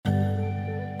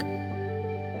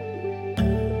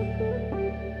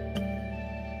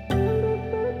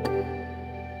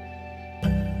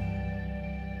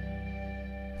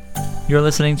You're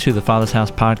listening to the Father's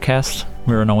House podcast.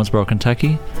 We're in Owensboro,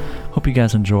 Kentucky. Hope you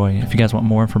guys enjoy. If you guys want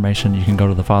more information, you can go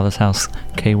to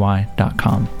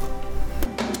thefathershouseky.com.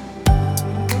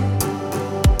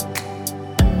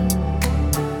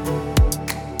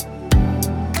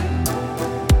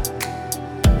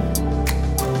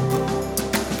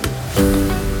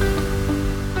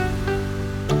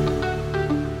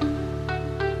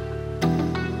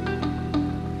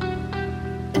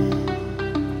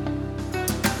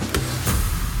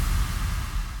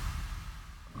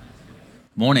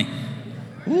 Morning.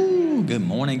 Ooh, good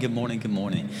morning, good morning, good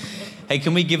morning. Hey,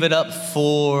 can we give it up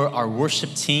for our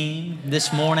worship team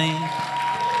this morning?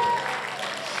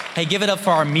 Hey, give it up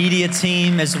for our media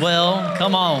team as well.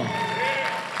 Come on.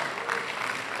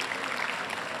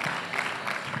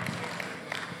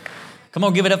 Come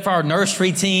on, give it up for our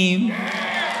nursery team.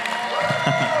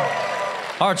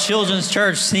 Our children's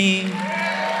church team.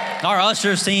 Our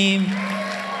ushers team.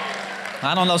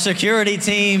 I don't know, security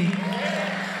team.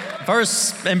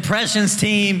 First impressions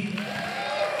team.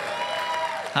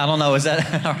 I don't know, is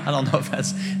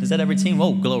that every team?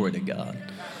 Whoa, glory to God.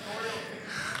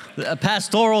 A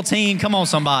pastoral team, come on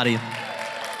somebody.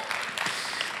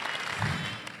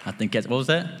 I think that's, what was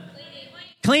that?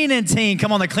 Cleaning team,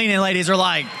 come on, the cleaning ladies are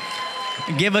like,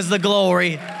 give us the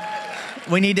glory.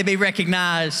 We need to be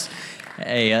recognized.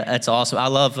 Hey, that's awesome. I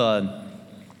love,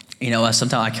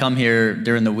 sometimes I come here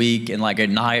during the week and like at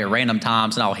night or random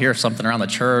times and I'll hear something around the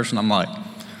church and I'm like,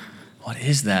 what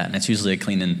is that? And it's usually a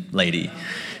cleaning lady.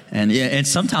 And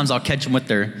sometimes I'll catch them with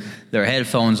their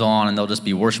headphones on and they'll just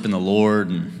be worshiping the Lord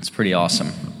and it's pretty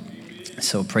awesome.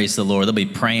 So praise the Lord. They'll be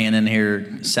praying in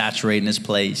here, saturating this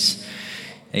place.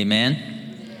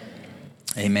 Amen.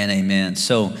 Amen, amen.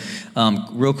 So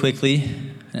real quickly,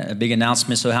 a big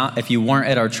announcement. So if you weren't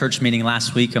at our church meeting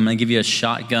last week, I'm going to give you a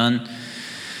shotgun.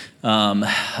 I'm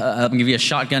going to give you a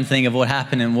shotgun thing of what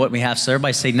happened and what we have. So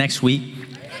everybody say next week,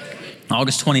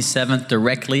 August 27th,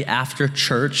 directly after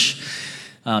church.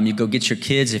 You go get your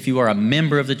kids. If you are a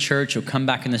member of the church, you'll come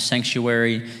back in the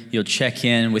sanctuary. You'll check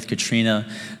in with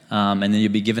Katrina, and then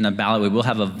you'll be given a ballot. We will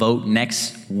have a vote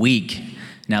next week.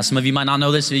 Now, some of you might not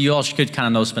know this. You all should kind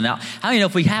of know this, but now, how do you know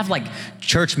if we have like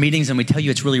church meetings and we tell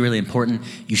you it's really, really important,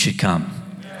 you should come,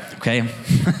 okay?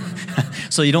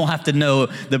 So you don't have to know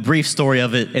the brief story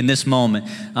of it in this moment.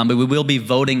 But we will be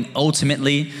voting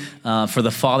ultimately for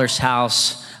the Father's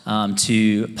House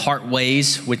to part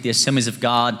ways with the Assemblies of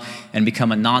God and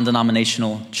become a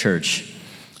non-denominational church.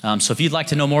 So if you'd like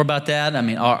to know more about that, I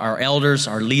mean, our elders,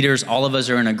 our leaders, all of us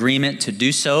are in agreement to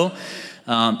do so.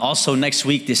 Also next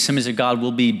week, the Assemblies of God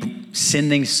will be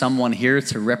sending someone here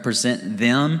to represent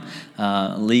them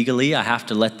legally. I have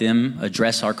to let them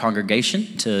address our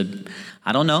congregation to,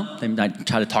 I don't know, they might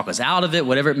try to talk us out of it,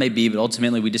 whatever it may be, but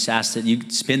ultimately we just ask that you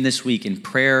spend this week in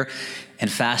prayer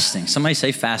and fasting. Somebody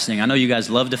say fasting. I know you guys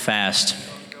love to fast.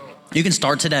 You can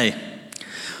start today.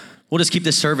 We'll just keep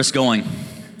this service going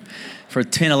for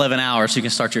 10, 11 hours so you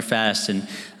can start your fast.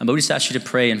 But we just ask you to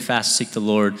pray and fast, seek the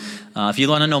Lord. If you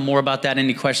want to know more about that,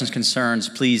 any questions, concerns,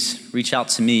 please reach out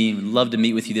to me. We'd love to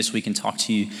meet with you this week and talk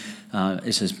to you.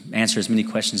 Answer as many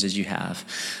questions as you have.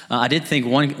 I did think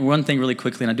one thing really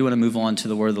quickly, and I do want to move on to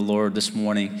the word of the Lord this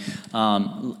morning.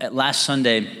 Last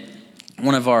Sunday,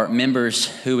 one of our members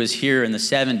who was here in the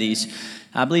 70s,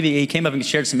 I believe he came up and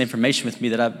shared some information with me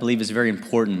that I believe is very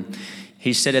important.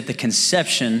 He said at the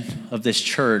conception of this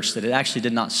church that it actually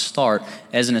did not start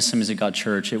as an Assemblies of God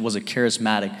church. It was a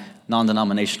charismatic,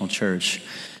 non-denominational church.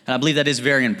 And I believe that is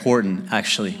very important,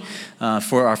 actually,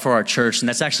 for our church. And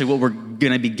that's actually what we're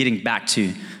going to be getting back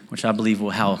to, which I believe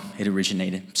will how it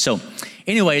originated. So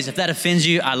anyways, if that offends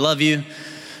you, I love you.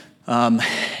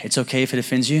 It's okay if it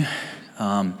offends you.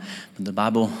 But the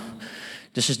Bible,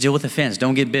 just deal with offense.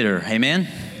 Don't get bitter. Amen?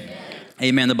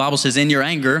 Amen. The Bible says, in your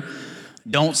anger,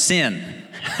 don't sin.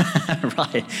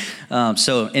 Right.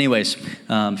 So anyways,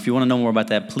 if you want to know more about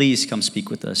that, please come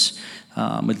speak with us.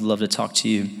 We'd love to talk to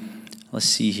you. Let's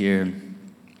see here.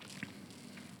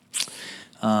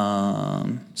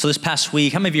 So this past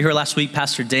week, how many of you heard last week,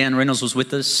 Pastor Dan Reynolds was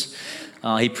with us.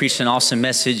 He preached an awesome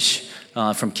message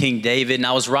from King David. And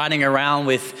I was riding around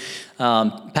with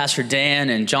Pastor Dan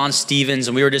and John Stevens,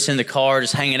 and we were just in the car,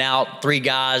 just hanging out,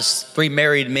 three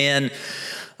married men.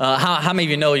 How many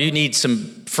of you know you need some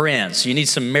friends? You need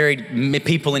some married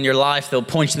people in your life. They'll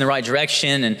point you in the right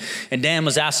direction. And Dan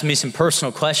was asking me some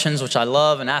personal questions, which I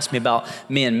love, and asked me about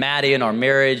me and Maddie and our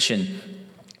marriage. And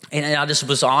I just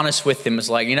was honest with him. It's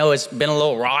like, it's been a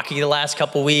little rocky the last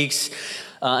couple weeks.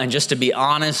 And just to be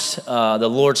honest, the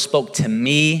Lord spoke to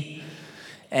me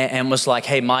and was like,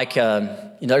 hey, Mike,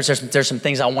 there's some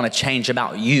things I want to change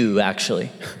about you, actually.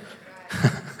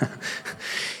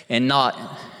 and not,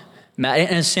 in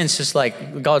a sense, it's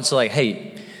like God's like,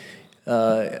 hey,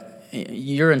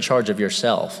 you're in charge of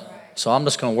yourself. So I'm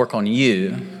just going to work on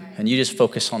you, and you just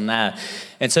focus on that.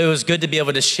 And so it was good to be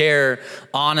able to share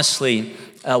honestly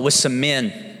with some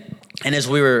men. And as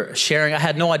we were sharing, I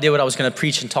had no idea what I was going to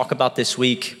preach and talk about this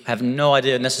week. I have no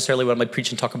idea necessarily what I'm going to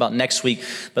preach and talk about next week.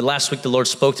 But last week, the Lord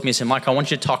spoke to me and said, Mike, I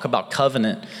want you to talk about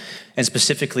covenant, and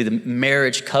specifically the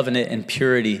marriage covenant and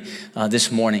purity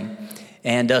this morning.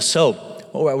 And so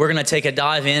we're going to take a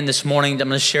dive in this morning. I'm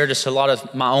going to share just a lot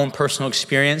of my own personal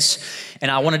experience. And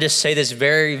I want to just say this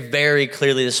very, very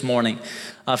clearly this morning.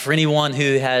 For anyone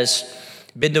who has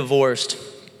been divorced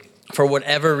for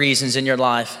whatever reasons in your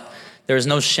life, there is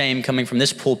no shame coming from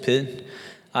this pulpit.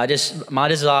 My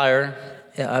desire,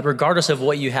 regardless of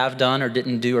what you have done or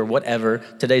didn't do or whatever,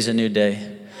 today's a new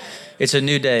day. It's a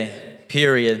new day,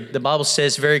 period. The Bible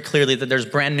says very clearly that there's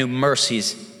brand new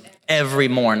mercies every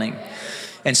morning.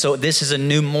 And so this is a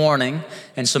new morning.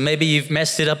 And so maybe you've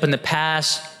messed it up in the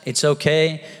past. It's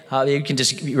okay. You can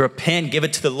just repent, give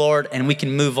it to the Lord, and we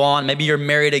can move on. Maybe you're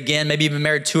married again. Maybe you've been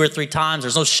married 2 or 3 times.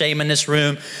 There's no shame in this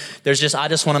room. I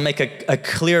just want to make a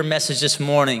clear message this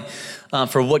morning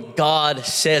for what God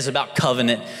says about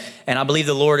covenant. And I believe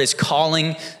the Lord is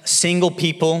calling single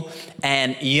people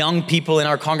and young people in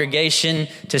our congregation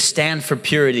to stand for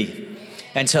purity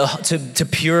and to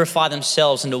purify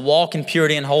themselves and to walk in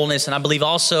purity and wholeness. And I believe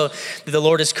also that the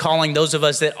Lord is calling those of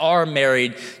us that are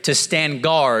married to stand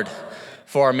guard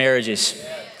for our marriages.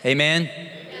 Amen.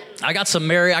 I got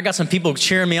some people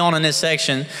cheering me on in this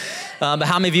section. But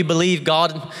how many of you believe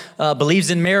God believes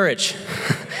in marriage?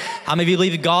 How many of you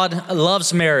believe God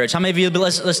loves marriage? How many of you,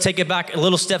 let's take it back a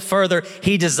little step further.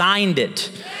 He designed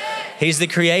it. He's the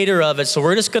creator of it. So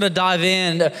we're just going to dive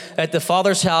in at the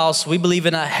Father's house. We believe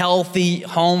in a healthy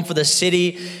home for the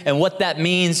city. And what that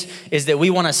means is that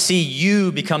we want to see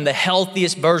you become the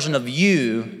healthiest version of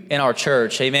you in our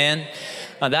church. Amen.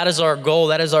 That is our goal.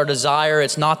 That is our desire.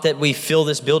 It's not that we fill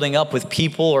this building up with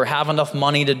people or have enough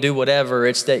money to do whatever.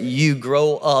 It's that you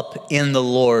grow up in the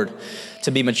Lord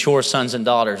to be mature sons and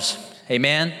daughters.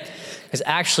 Amen. Because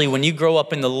actually, when you grow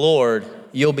up in the Lord,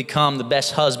 you'll become the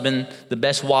best husband, the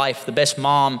best wife, the best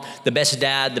mom, the best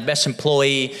dad, the best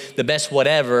employee, the best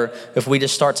whatever, if we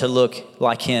just start to look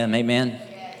like him. Amen.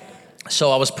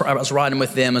 So I was riding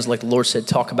with them as like the Lord said,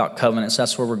 talk about covenants.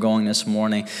 That's where we're going this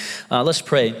morning. Let's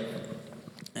pray.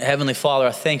 Heavenly Father,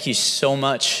 I thank you so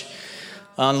much,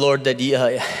 Lord, that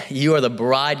you are the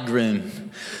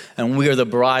bridegroom and we are the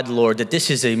bride, Lord, that this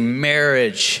is a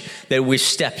marriage that we've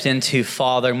stepped into,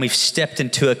 Father, and we've stepped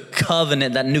into a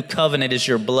covenant. That new covenant is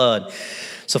your blood.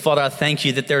 So, Father, I thank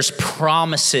you that there's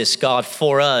promises, God,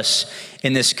 for us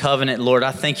in this covenant, Lord.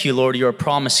 I thank you, Lord, you're a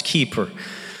promise keeper.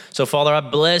 So, Father, I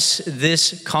bless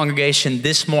this congregation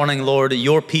this morning, Lord,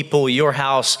 your people, your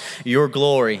house, your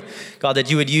glory. God, that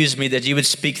you would use me, that you would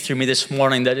speak through me this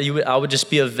morning, that I would just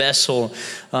be a vessel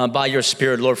by your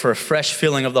Spirit, Lord, for a fresh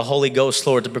filling of the Holy Ghost,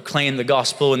 Lord, to proclaim the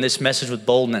gospel and this message with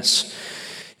boldness.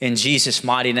 In Jesus'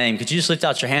 mighty name. Could you just lift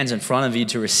out your hands in front of you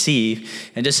to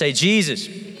receive and just say, Jesus,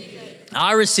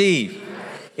 I receive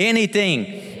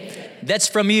anything that's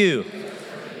from you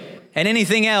and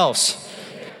anything else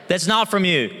that's not from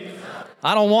you.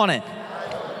 I don't want it.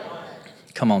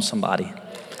 Come on, somebody.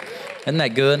 Isn't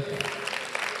that good?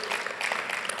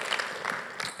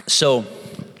 So,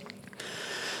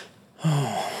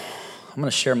 I'm going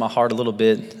to share my heart a little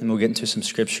bit, and we'll get into some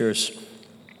scriptures.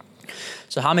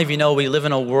 So how many of you know we live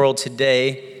in a world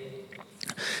today?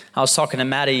 I was talking to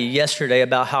Maddie yesterday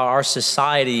about how our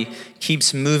society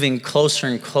keeps moving closer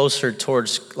and closer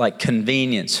towards like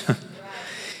convenience.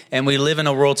 And we live in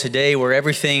a world today where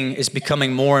everything is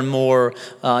becoming more and more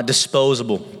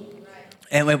disposable.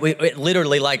 And we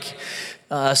literally, like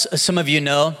some of you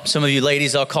know, some of you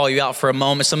ladies, I'll call you out for a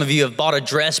moment. Some of you have bought a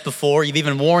dress before. You've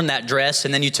even worn that dress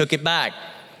and then you took it back.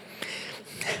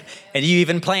 And you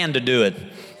even planned to do it.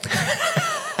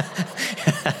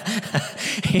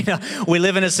 You know, we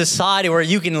live in a society where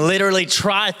you can literally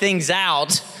try things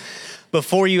out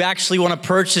before you actually want to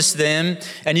purchase them,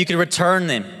 and you can return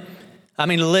them. I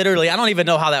mean, literally, I don't even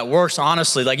know how that works,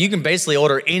 honestly. Like, you can basically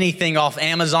order anything off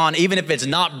Amazon, even if it's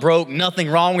not broke, nothing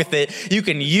wrong with it. You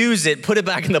can use it, put it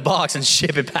back in the box, and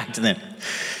ship it back to them.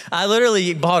 I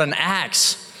literally bought an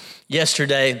axe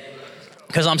yesterday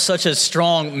because I'm such a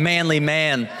strong, manly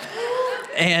man.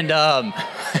 And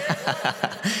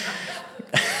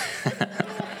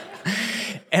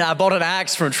and I bought an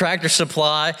axe from Tractor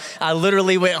Supply. I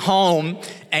literally went home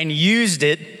and used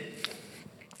it.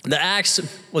 The axe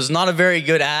was not a very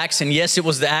good axe, and yes, it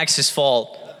was the axe's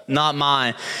fault, not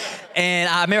mine. And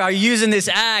I remember I was using this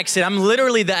axe, and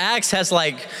the axe has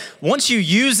like, once you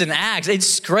use an axe, it's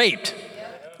scraped.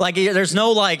 Like there's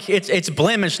no like, it's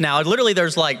blemished now. Literally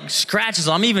there's like scratches.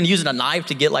 I'm even using a knife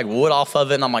to get like wood off of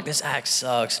it. And I'm like, this axe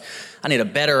sucks. I need a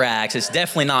better axe. It's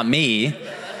definitely not me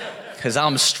because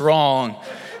I'm strong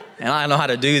and I know how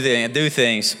to do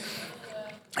things.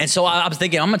 And so I was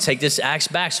thinking, I'm gonna take this axe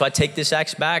back. So I take this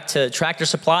axe back to Tractor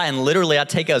Supply, and literally I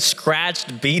take a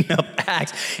scratched, beaten up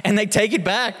axe, and they take it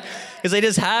back because they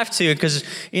just have to. Because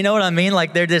you know what I mean?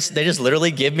 Like they just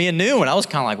literally give me a new one. I was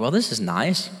kind of like, well, this is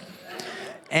nice.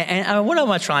 And what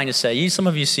am I trying to say? Some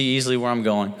of you see easily where I'm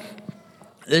going.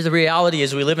 The reality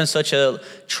is we live in such a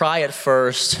try it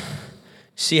first,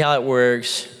 see how it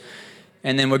works,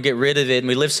 and then we'll get rid of it. And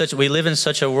we live in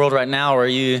such a world right now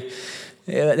where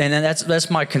and that's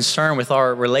my concern with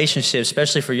our relationships,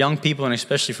 especially for young people and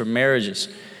especially for marriages.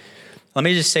 Let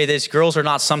me just say this. Girls are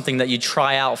not something that you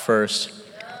try out first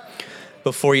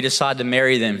before you decide to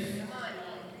marry them.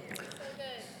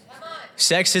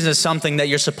 Sex isn't something that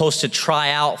you're supposed to try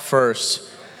out first.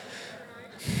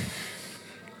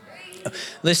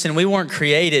 Listen, we weren't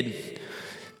created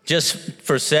just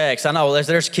for sex. I know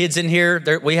there's kids in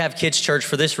here. We have kids' church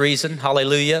for this reason.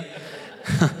 Hallelujah.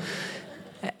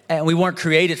 And we weren't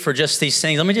created for just these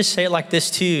things. Let me just say it like this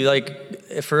too.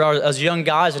 Like for us young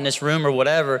guys in this room or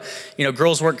whatever,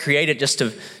 girls weren't created just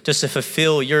to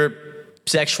fulfill your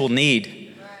sexual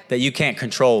need that you can't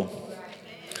control.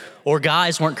 Or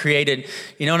guys weren't created,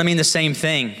 you know what I mean? The same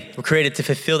thing. We're created to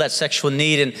fulfill that sexual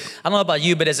need. And I don't know about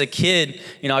you, but as a kid,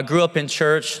 I grew up in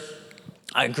church.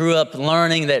 I grew up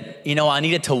learning that, I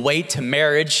needed to wait to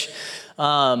marriage. But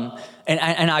I'm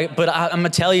gonna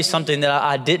tell you something that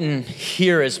I didn't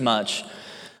hear as much.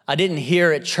 I didn't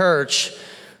hear at church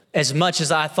as much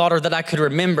as I thought or that I could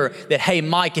remember that, hey,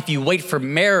 Mike, if you wait for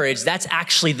marriage, that's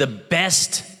actually the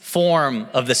best form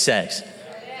of the sex.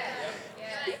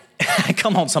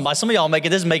 Come on, somebody. Some of y'all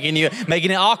making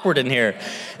it awkward in here.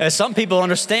 And some people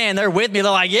understand. They're with me.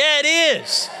 They're like, yeah, it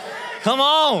is. Come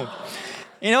on.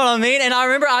 You know what I mean? And I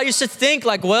remember I used to think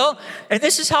like, well, and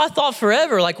this is how I thought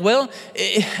forever. Like, well,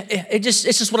 it's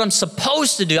just what I'm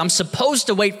supposed to do. I'm supposed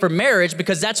to wait for marriage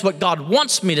because that's what God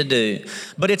wants me to do.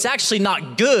 But it's actually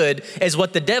not good as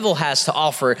what the devil has to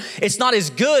offer. It's not as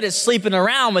good as sleeping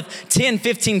around with 10,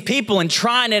 15 people and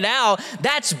trying it out.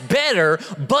 That's better,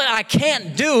 but I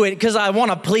can't do it because I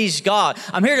want to please God.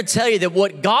 I'm here to tell you that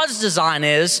what God's design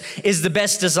is the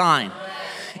best design.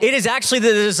 It is actually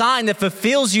the design that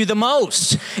fulfills you the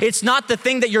most. It's not the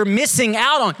thing that you're missing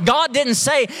out on. God didn't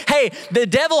say, hey, the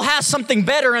devil has something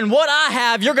better and what I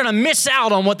have, you're going to miss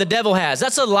out on what the devil has.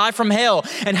 That's a lie from hell.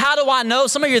 And how do I know?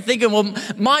 Some of you are thinking, well,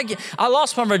 Mike, I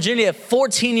lost my virginity at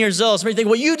 14 years old. Some of you think,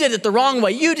 well, you did it the wrong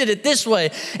way. You did it this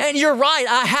way. And you're right,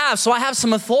 I have. So I have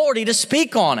some authority to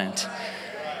speak on it.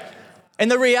 And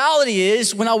the reality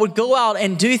is when I would go out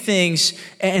and do things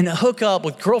and hook up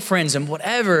with girlfriends and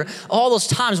whatever, all those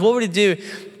times, what would it do?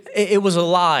 It was a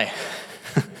lie.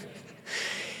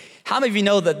 How many of you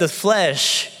know that the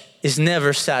flesh is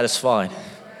never satisfied?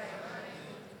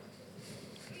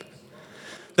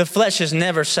 The flesh is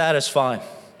never satisfied.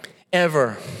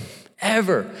 Ever.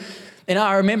 And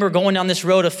I remember going down this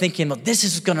road of thinking, well, this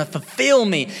is going to fulfill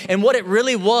me. And what it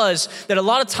really was, that a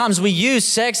lot of times we use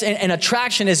sex and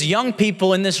attraction as young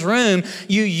people in this room,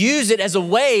 you use it as a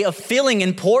way of feeling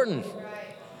important.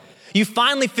 You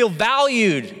finally feel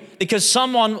valued because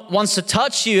someone wants to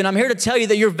touch you. And I'm here to tell you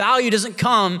that your value doesn't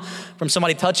come from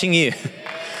somebody touching you.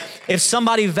 If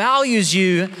somebody values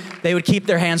you, they would keep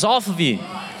their hands off of you.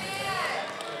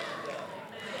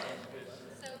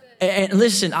 And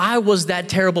listen, I was that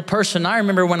terrible person. I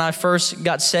remember when I first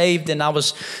got saved and I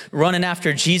was running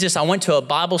after Jesus, I went to a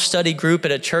Bible study group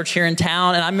at a church here in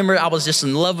town. And I remember I was just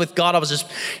in love with God. I was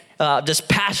just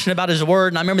passionate about his word.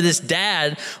 And I remember this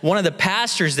dad, one of the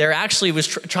pastors there actually was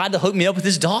tried to hook me up with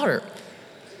his daughter.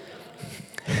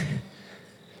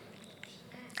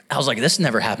 I was like, this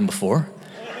never happened before.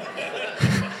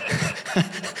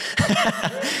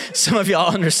 Some of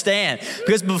y'all understand.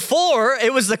 Because before,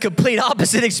 it was the complete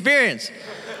opposite experience.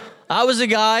 I was the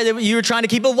guy that you were trying to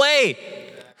keep away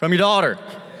from your daughter.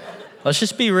 Let's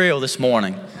just be real this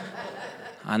morning.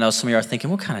 I know some of you are thinking,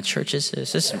 what kind of church is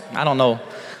this? I don't know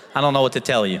what to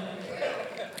tell you.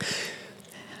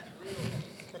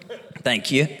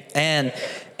 Thank you. And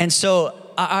so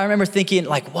I remember thinking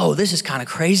like, whoa, this is kind of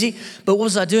crazy. But what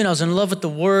was I doing? I was in love with the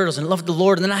word. I was in love with the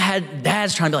Lord. And then I had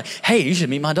dads trying to be like, hey, you should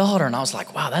meet my daughter. And I was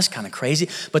like, wow, that's kind of crazy.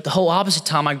 But the whole opposite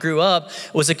time I grew up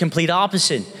was a complete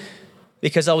opposite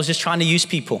because I was just trying to use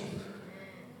people.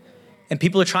 And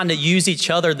people are trying to use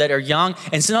each other that are young.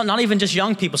 And so not even just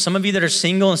young people. Some of you that are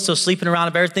single and still sleeping around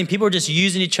of everything, people are just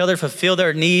using each other to fulfill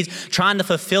their needs, trying to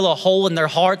fulfill a hole in their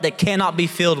heart that cannot be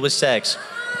filled with sex.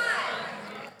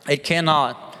 It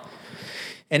cannot.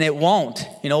 And it won't.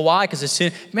 You know why? Because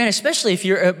especially if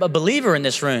you're a believer in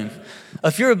this room.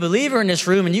 If you're a believer in this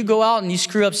room and you go out and you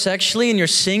screw up sexually and you're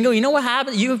single, you know what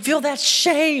happens? You feel that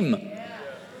shame.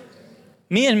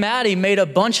 Me and Maddie made a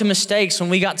bunch of mistakes when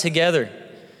we got together.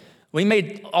 We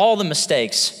made all the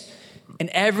mistakes. And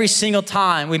every single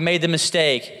time we made the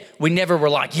mistake, we never were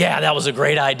like, yeah, that was a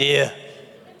great idea.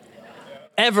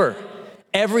 Ever.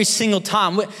 Every single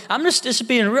time. I'm just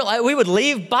being real. We would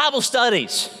leave Bible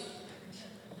studies.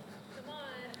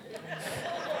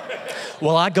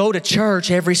 Well, I go to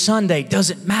church every Sunday.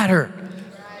 Doesn't matter.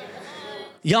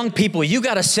 Young people, you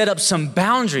got to set up some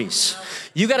boundaries.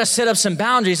 You got to set up some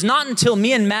boundaries. Not until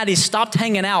me and Maddie stopped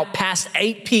hanging out past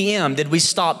 8 p.m. did we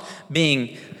stop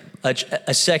being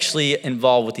sexually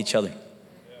involved with each other.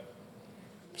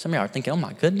 Some of y'all are thinking, oh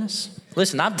my goodness.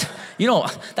 Listen,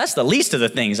 that's the least of the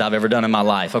things I've ever done in my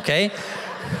life, okay?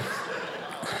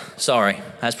 Sorry,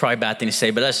 that's probably a bad thing to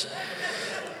say, but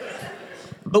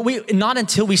not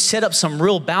until we set up some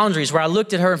real boundaries where I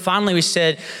looked at her and finally we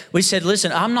said,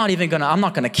 listen, I'm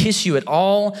not gonna kiss you at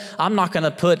all. I'm not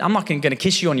gonna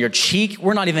kiss you on your cheek.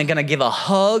 We're not even gonna give a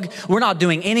hug. We're not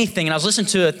doing anything. And I was listening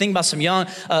to a thing about some young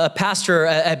pastor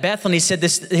at Bethlehem. He said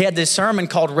he had this sermon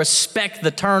called Respect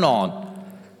the Turn On.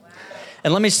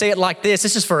 And let me say it like this.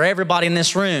 This is for everybody in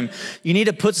this room. You need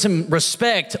to put some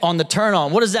respect on the turn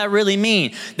on. What does that really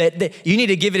mean? That you need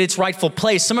to give it its rightful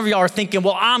place. Some of y'all are thinking,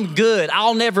 well, I'm good.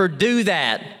 I'll never do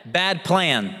that. Bad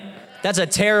plan. That's a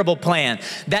terrible plan.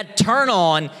 That turn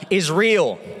on is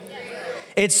real.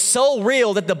 It's so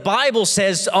real that the Bible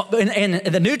says in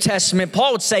the New Testament,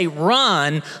 Paul would say,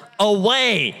 run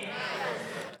away.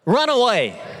 Run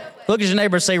away. Look at your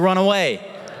neighbor and say, run away.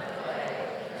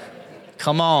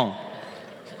 Come on.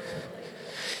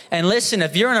 And listen,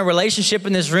 if you're in a relationship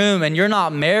in this room and you're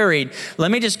not married,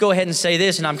 let me just go ahead and say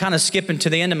this, and I'm kind of skipping to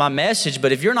the end of my message,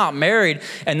 but if you're not married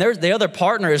and the other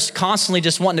partner is constantly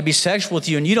just wanting to be sexual with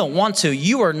you and you don't want to,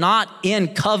 you are not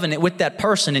in covenant with that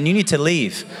person and you need to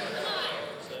leave.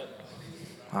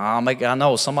 I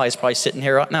know somebody's probably sitting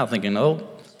here right now thinking, oh,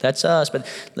 that's us. But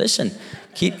listen,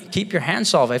 keep your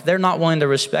hands off. If they're not willing to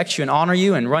respect you and honor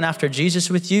you and run after Jesus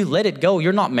with you, let it go.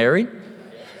 You're not married.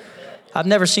 I've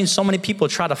never seen so many people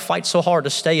try to fight so hard to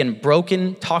stay in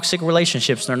broken, toxic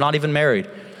relationships and they're not even married.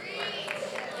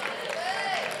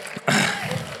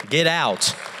 Get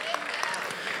out.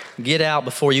 Get out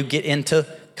before you get into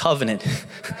covenant.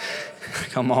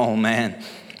 Come on, man.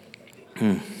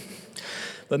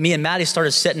 But me and Maddie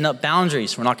started setting up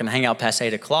boundaries. We're not going to hang out past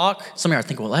 8 o'clock. Some of you are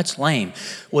thinking, well, that's lame.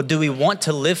 Well, do we want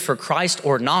to live for Christ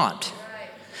or not?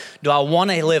 Do I want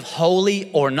to live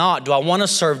holy or not? Do I want to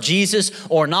serve Jesus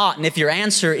or not? And if your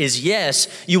answer is yes,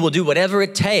 you will do whatever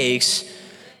it takes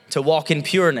to walk in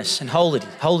pureness and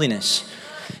holiness.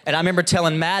 And I remember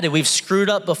telling Maddie, we've screwed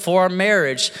up before our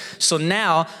marriage. So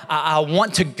now I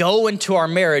want to go into our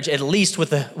marriage at least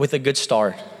with a good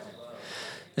start.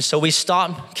 And so we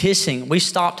stopped kissing. We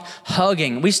stopped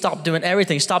hugging. We stopped doing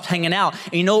everything, stopped hanging out.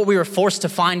 And you know what we were forced to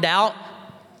find out?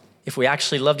 If we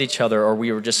actually loved each other or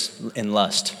we were just in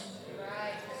lust.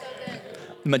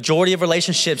 The majority of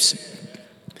relationships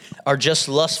are just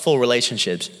lustful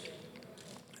relationships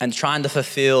and trying to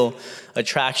fulfill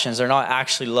attractions. They're not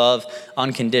actually love,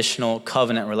 unconditional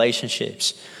covenant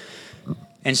relationships.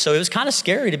 And so it was kind of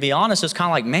scary, to be honest. It was kind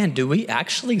of like, man, do we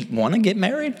actually want to get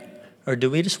married or do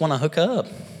we just want to hook up?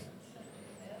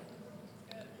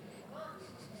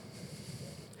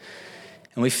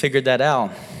 And we figured that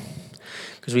out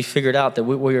because we figured out that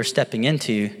what we were stepping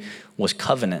into was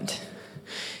covenant.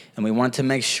 And we wanted to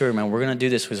make sure, man, we're going to do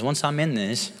this because once I'm in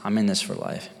this for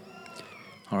life.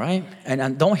 All right?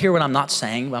 And don't hear what I'm not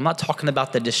saying. I'm not talking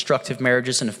about the destructive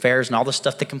marriages and affairs and all the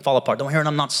stuff that can fall apart. Don't hear what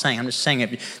I'm not saying. I'm just saying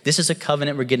if this is a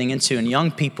covenant we're getting into. And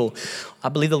young people, I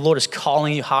believe the Lord is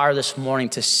calling you higher this morning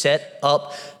to set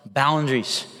up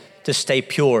boundaries to stay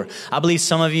pure. I believe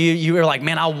some of you are like,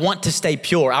 man, I want to stay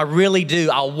pure. I really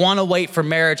do. I want to wait for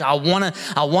marriage. I want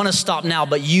to stop now.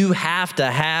 But you have to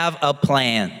have a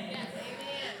plan.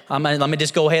 Let me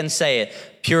just go ahead and say it.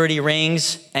 Purity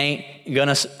rings ain't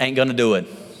gonna do it.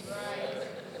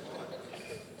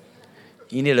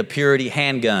 You need a purity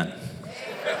handgun.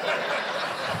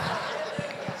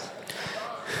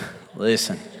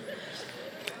 Listen.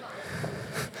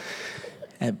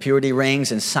 And purity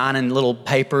rings and signing little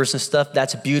papers and stuff,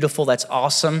 that's beautiful, that's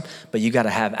awesome, but you gotta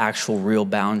have actual real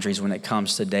boundaries when it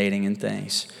comes to dating and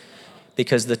things.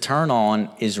 because the turn on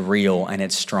is real and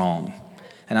it's strong.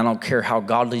 And I don't care how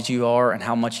godly you are and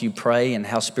how much you pray and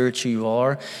how spiritual you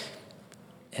are,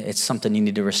 it's something you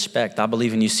need to respect. I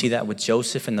believe when you see that with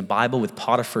Joseph in the Bible, with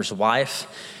Potiphar's wife,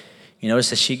 you notice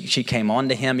that she came on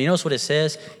to him. You notice what it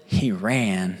says? He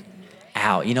ran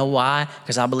out. You know why?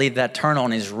 Because I believe that turn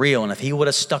on is real. And if he would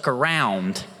have stuck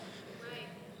around,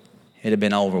 it'd have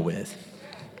been over with.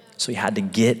 So he had to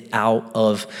get out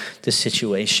of the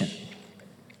situation.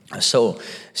 So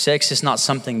sex is not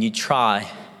something you try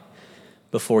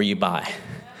before you buy.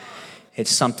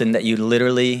 It's something that you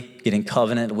literally get in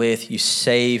covenant with, you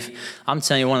save. I'm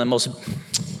telling you, one of the most,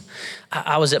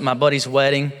 I was at my buddy's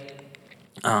wedding.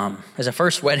 It's the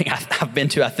first wedding I've been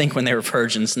to, I think, when they were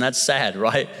virgins, and that's sad,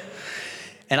 right?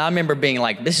 And I remember being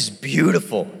like, this is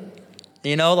beautiful.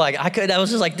 You know, like I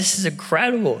was just like, this is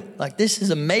incredible. Like, this is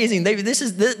amazing. This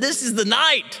is the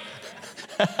night.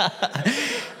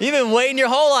 You've been waiting your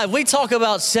whole life. We talk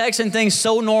about sex and things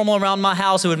so normal around my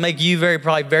house, it would make you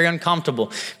probably very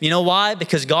uncomfortable. You know why?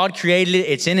 Because God created it.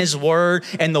 It's in His Word,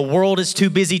 and the world is too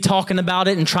busy talking about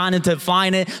it and trying to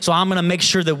define it. So I'm going to make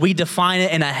sure that we define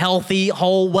it in a healthy,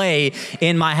 whole way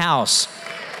in my house.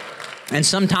 And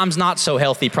sometimes not so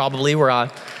healthy, probably, where I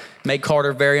make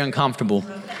Carter very uncomfortable.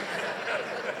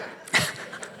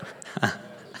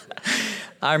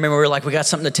 I remember we were like, we got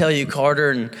something to tell you,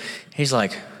 Carter. And he's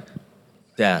like,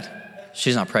 Dad,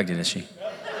 she's not pregnant, is she?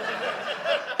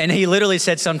 And he literally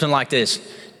said something like this,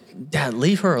 Dad,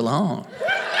 leave her alone.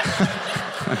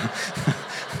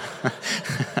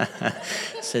 I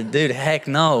said, dude, heck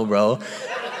no, bro.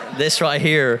 This right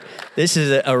here, this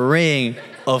is a ring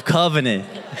of covenant.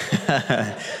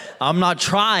 I'm not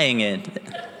trying it.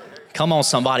 Come on,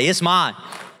 somebody, it's mine.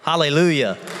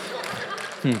 Hallelujah.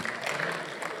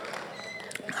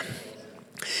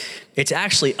 It's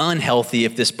actually unhealthy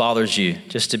if this bothers you,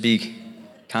 just to be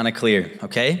kind of clear,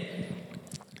 okay?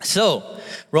 So,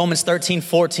 Romans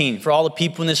 13:14, for all the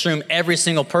people in this room, every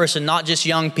single person, not just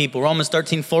young people. Romans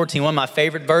 13:14, one of my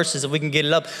favorite verses, if we can get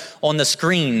it up on the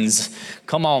screens.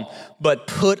 Come on. But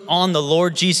put on the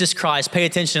Lord Jesus Christ, pay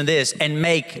attention to this, and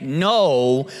make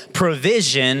no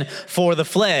provision for the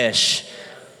flesh.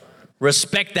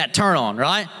 Respect that turn on,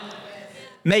 right?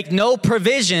 Make no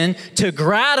provision to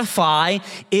gratify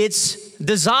its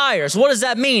desires. What does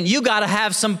that mean? You got to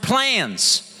have some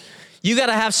plans. You got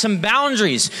to have some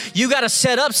boundaries. You got to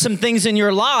set up some things in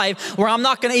your life where I'm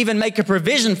not going to even make a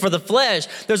provision for the flesh.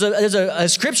 There's a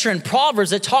scripture in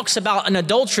Proverbs that talks about an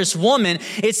adulterous woman.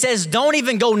 It says, don't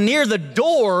even go near the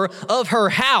door of her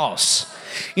house.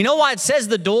 You know why it says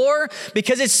the door?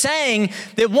 Because it's saying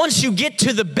that once you get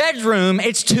to the bedroom,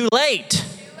 it's too late.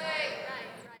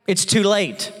 It's too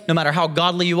late. No matter how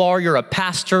godly you are, you're a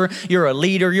pastor, you're a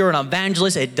leader, you're an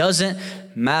evangelist, it doesn't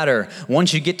matter.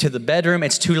 Once you get to the bedroom,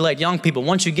 it's too late. Young people,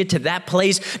 once you get to that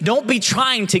place, don't be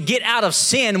trying to get out of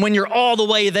sin when you're all the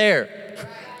way there.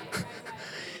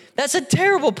 That's a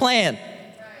terrible plan.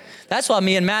 That's why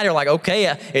me and Matt are like,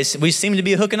 okay, we seem to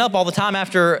be hooking up all the time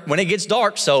after when it gets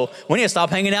dark, so we need to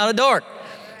stop hanging out at dark.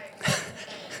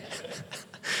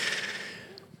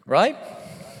 Right?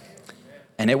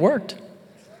 And it worked.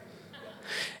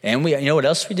 And you know what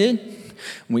else we did?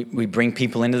 We bring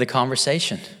people into the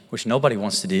conversation, which nobody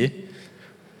wants to do.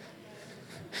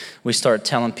 We start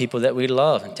telling people that we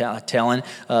love, and telling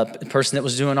the person that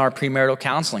was doing our premarital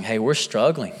counseling, hey, we're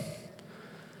struggling.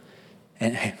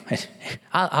 And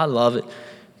I love it.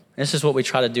 This is what we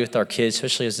try to do with our kids,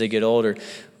 especially as they get older.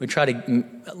 We try to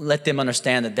let them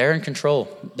understand that they're in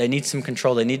control. They need some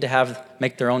control. They need to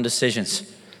make their own decisions.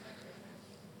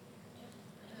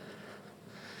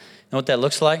 You know what that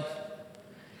looks like?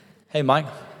 Hey, Mike,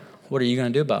 what are you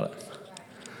going to do about it?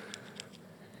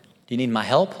 Do you need my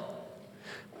help?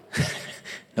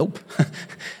 Nope.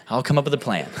 I'll come up with a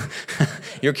plan.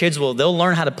 Your kids they'll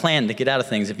learn how to plan to get out of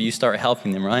things if you start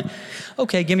helping them, right?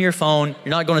 Okay, give me your phone.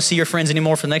 You're not going to see your friends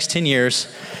anymore for the next 10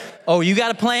 years. Oh, you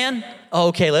got a plan? Oh,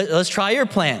 okay, let's try your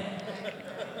plan.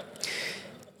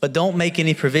 But don't make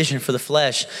any provision for the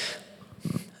flesh.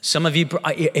 Some of you,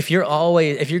 if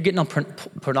you're getting on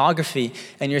pornography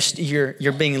and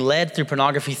you're being led through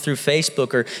pornography through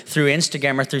Facebook or through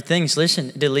Instagram or through things,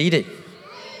 listen, delete it.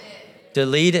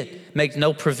 Delete it. Make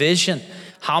no provision.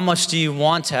 How much do you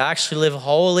want to actually live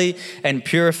holy and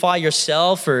purify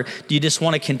yourself? Or do you just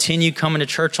want to continue coming to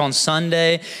church on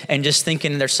Sunday and just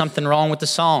thinking there's something wrong with the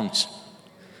songs?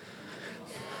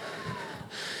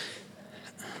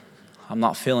 I'm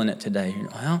not feeling it today.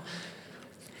 Well,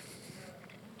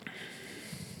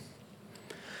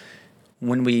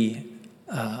 when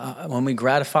we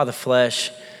gratify the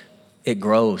flesh, it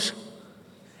grows.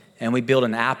 and we build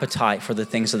an appetite for the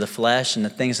things of the flesh, and the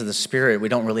things of the spirit we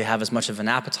don't really have as much of an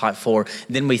appetite for.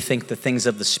 Then we think the things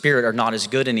of the spirit are not as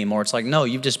good anymore. It's like, no,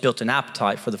 you've just built an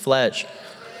appetite for the flesh.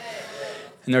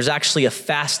 And there's actually a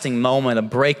fasting moment, a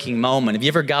breaking moment. Have you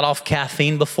ever got off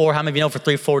caffeine before? How many of you know for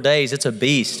 3-4 days, it's a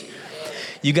beast.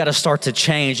 You got to start to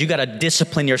change. You got to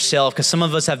discipline yourself, because some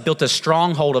of us have built a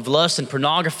stronghold of lust and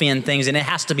pornography and things, and it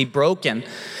has to be broken.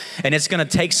 And it's going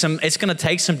to take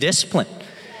some discipline.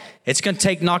 It's going to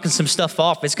take knocking some stuff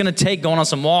off. It's going to take going on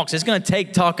some walks. It's going to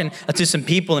take talking to some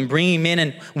people and bringing men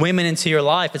and women into your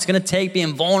life. It's going to take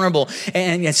being vulnerable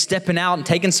and stepping out and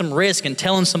taking some risk and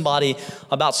telling somebody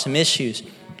about some issues.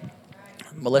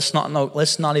 But let's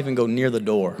not even go near the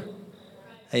door.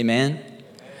 Amen.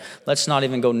 Let's not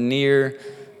even go near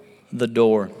the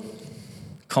door.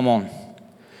 Come on.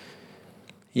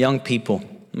 Young people,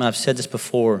 I've said this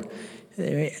before,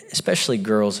 especially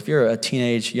girls. If you're a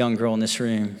teenage young girl in this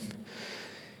room,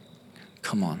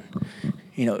 come on.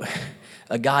 You know,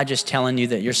 a guy just telling you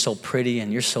that you're so pretty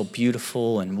and you're so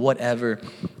beautiful and whatever,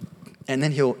 and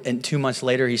then and 2 months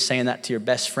later, he's saying that to your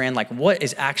best friend. Like, what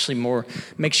actually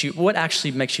makes you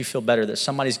feel better? That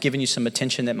somebody's giving you some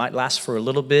attention that might last for a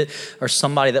little bit, or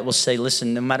somebody that will say,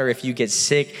 listen, no matter if you get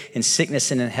sick, in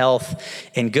sickness and in health,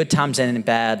 in good times and in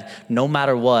bad, no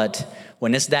matter what,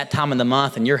 when it's that time of the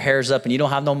month and your hair's up and you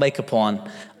don't have no makeup on,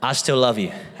 I still love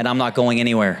you and I'm not going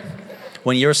anywhere.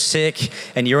 When you're sick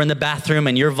and you're in the bathroom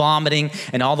and you're vomiting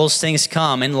and all those things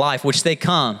come in life, which they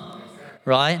come,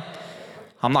 right?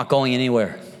 I'm not going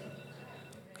anywhere,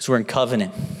 because we're in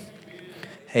covenant.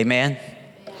 Amen.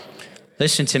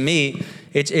 Listen to me,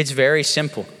 it's very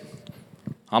simple.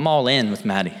 I'm all in with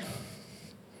Maddie. You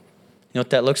know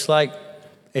what that looks like?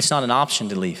 It's not an option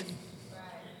to leave.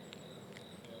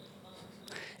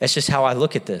 That's just how I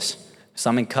look at this. So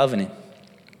I'm in covenant.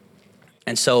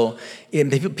 And so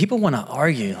people want to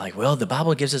argue like, well, the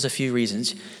Bible gives us a few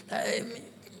reasons.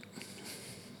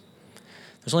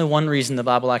 There's only one reason the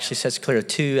Bible actually says clear.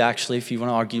 Two, actually, if you want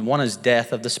to argue. One is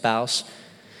death of the spouse.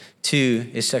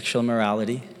 Two is sexual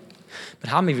immorality.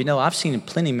 But how many of you know I've seen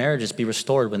plenty of marriages be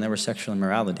restored when there was sexual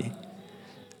immorality?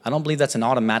 I don't believe that's an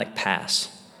automatic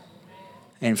pass.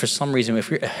 And for some reason,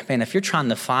 if you're trying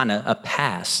to find a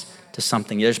pass to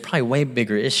something, there's probably way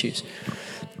bigger issues.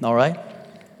 All right?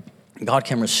 God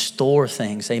can restore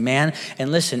things, amen?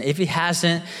 And listen, if he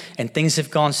hasn't and things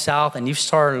have gone south and you've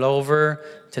started over,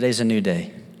 today's a new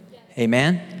day,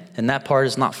 amen? And that part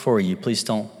is not for you. Please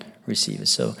don't receive it.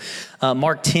 So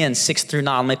Mark 10, 6-9,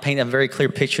 let me paint a very clear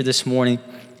picture this morning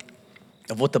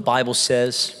of what the Bible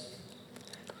says.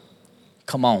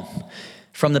 Come on.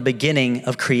 From the beginning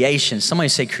of creation. Somebody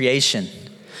say creation.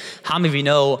 How many of you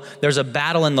know there's a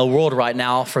battle in the world right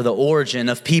now for the origin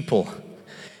of people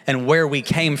and where we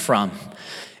came from?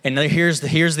 And here's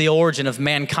the origin of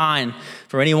mankind.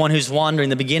 For anyone who's wondering,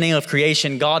 the beginning of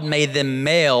creation, God made them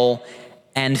male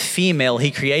and female. He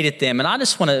created them. And I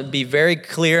just want to be very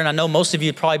clear, and I know most of you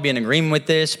would probably be in agreement with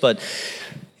this, but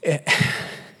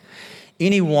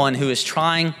anyone who is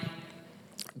trying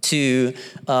to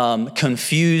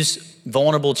confuse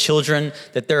vulnerable children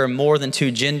that there are more than two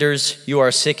genders, you are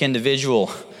a sick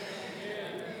individual.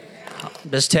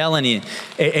 Just telling you,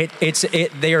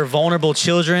 they are vulnerable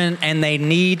children, and they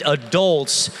need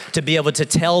adults to be able to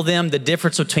tell them the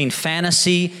difference between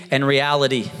fantasy and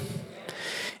reality.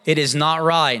 It is not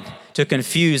right to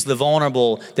confuse the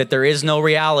vulnerable that there is no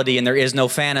reality and there is no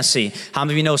fantasy. How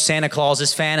many of you know Santa Claus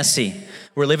is fantasy?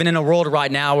 We're living in a world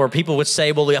right now where people would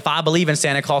say, well, if I believe in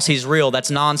Santa Claus, he's real. That's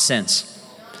nonsense.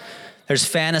 There's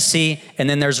fantasy and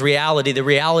then there's reality. The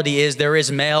reality is there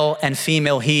is male and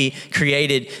female. He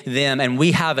created them, and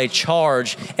we have a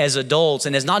charge as adults,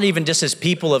 and it's not even just as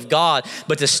people of God,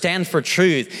 but to stand for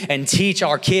truth and teach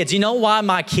our kids. You know why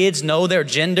my kids know their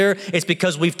gender? It's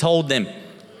because we've told them.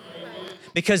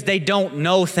 Because they don't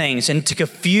know things, and to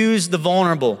confuse the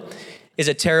vulnerable is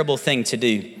a terrible thing to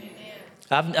do.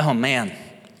 Oh man,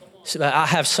 I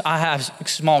have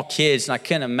small kids, and I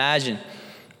can't imagine.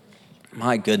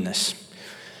 My goodness.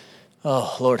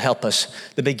 Oh, Lord, help us.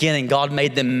 The beginning, God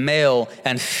made them male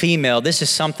and female. This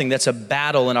is something that's a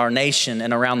battle in our nation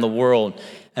and around the world,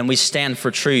 and we stand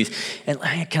for truth. And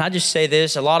can I just say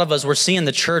this? A lot of us, we're seeing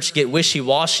the church get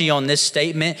wishy-washy on this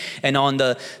statement and on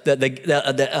the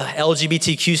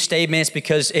LGBTQ statements,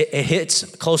 because it hits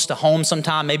close to home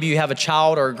sometime. Maybe you have a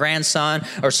child or a grandson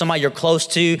or somebody you're close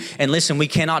to, and listen, we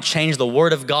cannot change the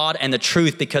word of God and the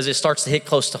truth because it starts to hit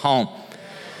close to home.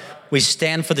 We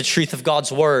stand for the truth of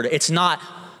God's word. It's not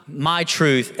my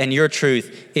truth and your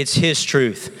truth. It's his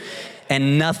truth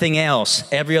and nothing else.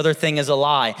 Every other thing is a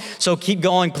lie. So keep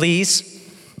going, please.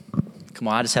 Come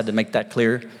on, I just had to make that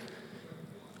clear.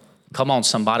 Come on,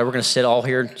 somebody. We're going to sit all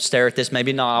here and stare at this.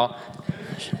 Maybe not.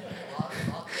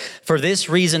 For this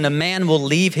reason, a man will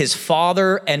leave his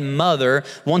father and mother.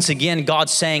 Once again,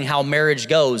 God's saying how marriage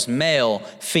goes, male,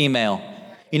 female.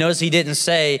 You notice he didn't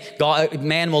say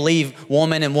man will leave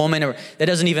woman and woman. That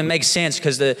doesn't even make sense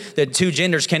because the two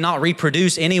genders cannot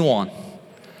reproduce anyone.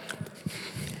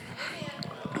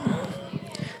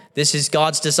 This is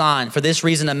God's design. For this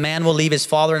reason, a man will leave his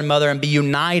father and mother and be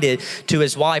united to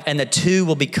his wife, and the two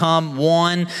will become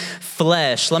one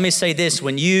flesh. Let me say this.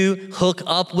 When you hook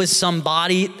up with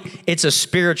somebody, it's a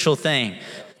spiritual thing.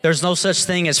 There's no such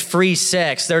thing as free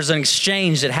sex. There's an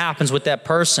exchange that happens with that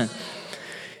person.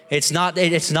 It's not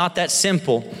that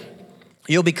simple.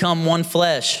 You'll become one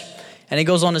flesh. And he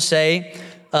goes on to say,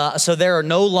 so there are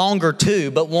no longer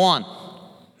two, but one.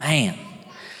 Man.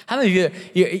 How many of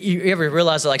you ever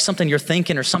realize that like something you're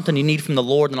thinking or something you need from the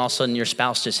Lord and all of a sudden your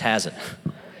spouse just has it?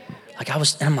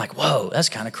 I'm like, whoa, that's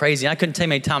kind of crazy. I couldn't tell you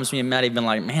how many times me and Maddie have been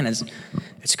like, man, it's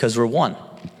because we're one.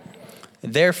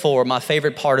 Therefore, my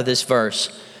favorite part of this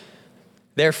verse,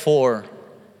 therefore,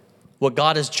 what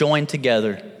God has joined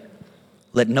together,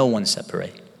 let no one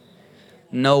separate.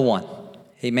 No one.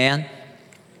 Amen?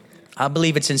 I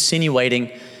believe it's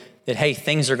insinuating that, hey,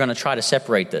 things are going to try to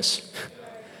separate this.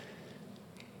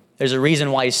 There's a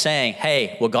reason why he's saying,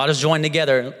 hey, what God has joined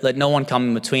together, let no one come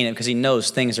in between it, because he knows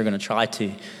things are going to try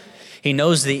to. He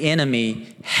knows the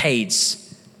enemy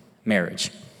hates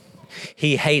marriage.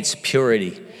 He hates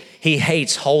purity. He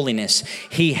hates holiness.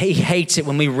 He hates it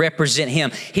when we represent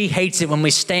him. He hates it when we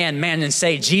stand, man, and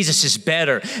say, Jesus is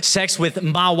better. Sex with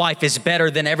my wife is better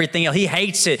than everything else. He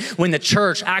hates it when the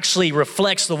church actually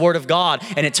reflects the word of God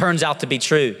and it turns out to be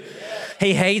true.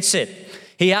 He hates it.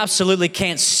 He absolutely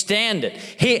can't stand it.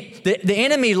 The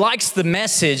enemy likes the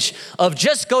message of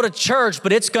just go to church,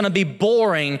 but it's going to be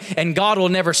boring and God will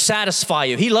never satisfy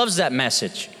you. He loves that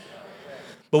message.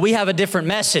 But we have a different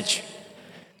message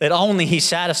that only he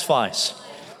satisfies.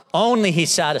 Only he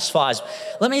satisfies.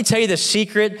 Let me tell you the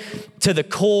secret to the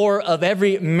core of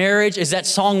every marriage is that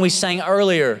song we sang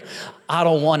earlier. I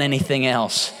don't want anything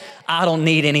else. I don't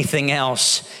need anything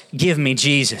else. Give me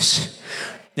Jesus.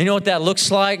 You know what that looks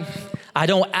like? I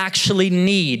don't actually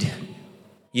need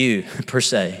you per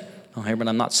se. Oh, Herman,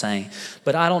 I'm not saying,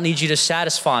 but I don't need you to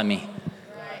satisfy me.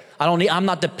 I'm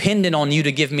not dependent on you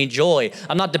to give me joy.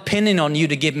 I'm not dependent on you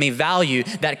to give me value.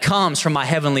 That comes from my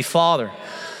Heavenly Father.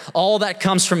 All that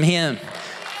comes from him.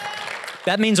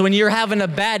 That means when you're having a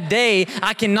bad day,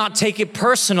 I cannot take it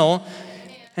personal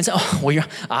and say, oh, well,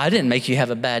 I didn't make you have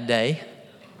a bad day.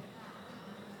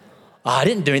 Oh, I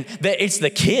didn't do anything. It's the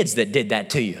kids that did that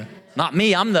to you. Not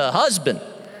me, I'm the husband.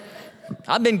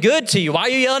 I've been good to you. Why are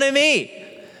you yelling at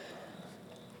me?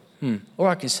 Or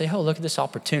I can say, oh, look at this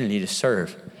opportunity to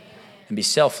serve and be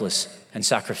selfless and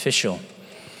sacrificial.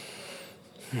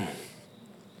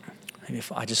 Maybe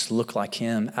if I just look like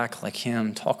him, act like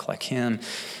him, talk like him,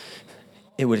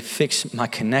 it would fix my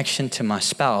connection to my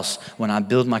spouse when I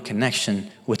build my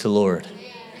connection with the Lord.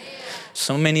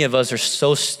 So many of us are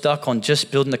so stuck on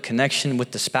just building a connection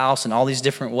with the spouse in all these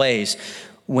different ways.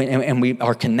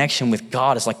 Our connection with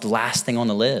God is like the last thing on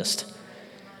the list.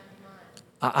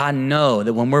 I know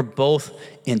that when we're both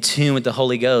in tune with the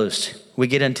Holy Ghost, we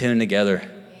get in tune together.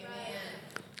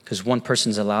 Because one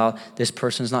person's allowed, this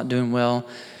person's not doing well,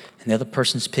 and the other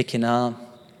person's picking up.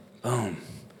 Boom.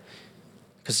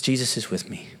 Because Jesus is with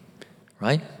me,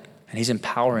 right? And he's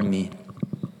empowering me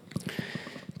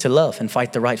to love and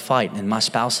fight the right fight. And my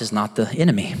spouse is not the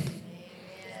enemy.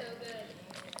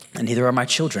 And neither are my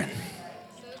children.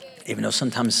 Even though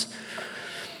sometimes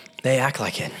they act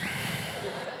like it.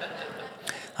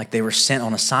 Like they were sent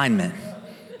on assignment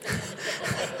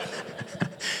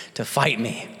to fight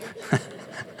me.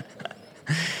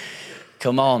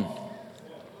 Come on.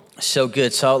 So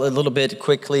good. So a little bit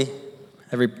quickly,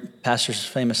 every pastor's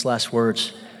famous last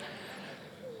words.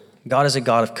 God is a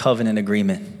God of covenant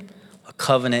agreement. A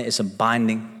covenant is a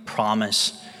binding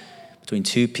promise between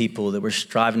two people that we're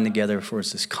striving together for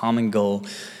this common goal.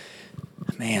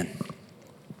 Man,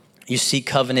 you see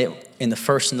covenant in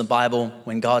the Bible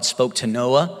when God spoke to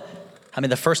Noah. I mean,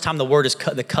 the first time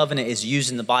the covenant is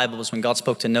used in the Bible is when God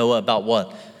spoke to Noah about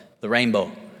what? The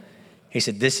rainbow. He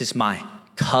said, this is my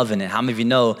covenant. How many of you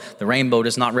know the rainbow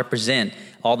does not represent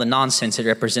all the nonsense it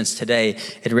represents today?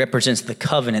 It represents the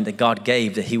covenant that God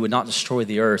gave that he would not destroy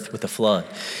the earth with a flood.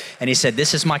 And he said,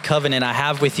 this is my covenant I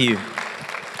have with you.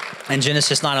 In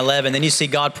Genesis 9:11, then you see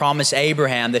God promise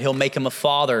Abraham that he'll make him a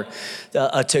father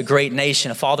to a great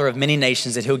nation, a father of many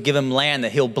nations, that he'll give him land,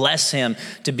 that he'll bless him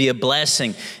to be a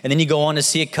blessing. And then you go on to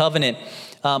see a covenant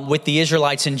with the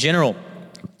Israelites in general.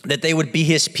 that they would be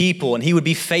his people and he would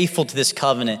be faithful to this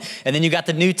covenant. And then you got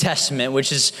the New Testament,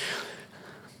 which is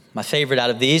my favorite out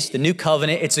of these. The new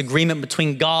covenant, it's agreement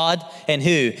between God and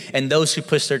who? And those who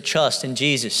put their trust in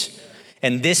Jesus.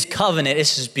 And this covenant,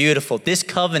 this is beautiful. This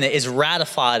covenant is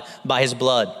ratified by his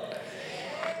blood.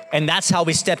 And that's how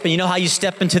we step in. You know how you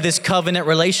step into this covenant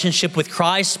relationship with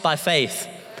Christ? By faith.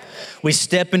 We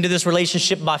step into this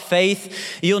relationship by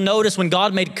faith. You'll notice when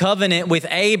God made covenant with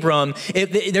Abram,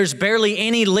 there's barely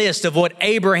any list of what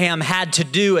Abraham had to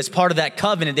do as part of that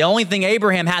covenant. The only thing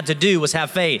Abraham had to do was have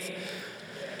faith.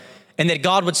 And that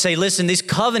God would say, listen, these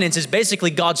covenants is basically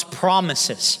God's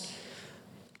promises.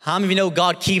 How many of you know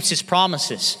God keeps his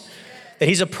promises? That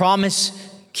he's a promise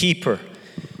keeper.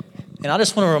 And I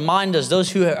just want to remind us, those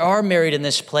who are married in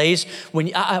this place,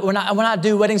 when I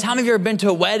do weddings, how many of you have been to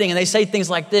a wedding and they say things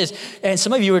like this? And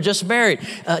some of you are just married,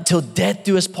 till death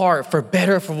do us part, for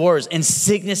better or for worse, in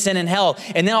sickness and in health,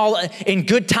 and then all in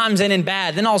good times and in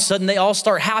bad. Then all of a sudden they all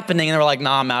start happening, and they're like,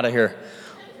 "Nah, I'm out of here."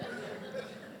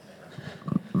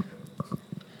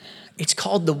 It's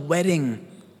called the wedding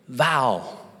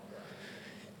vow.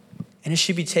 And it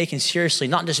should be taken seriously,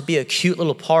 not just be a cute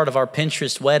little part of our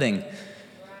Pinterest wedding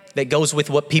that goes with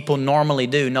what people normally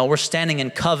do. No, we're standing in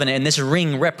covenant, and this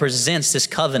ring represents this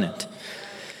covenant.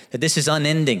 That this is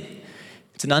unending.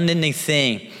 It's an unending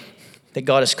thing that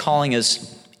God is calling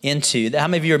us into. How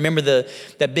many of you remember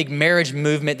that big marriage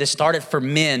movement that started for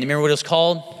men? You remember what it was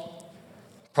called?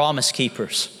 Promise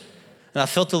Keepers. And I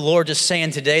felt the Lord just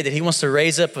saying today that he wants to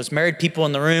raise up us married people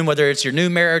in the room, whether it's your new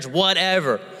marriage,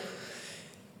 whatever,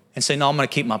 and say, no, I'm going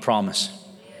to keep my promise.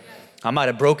 I might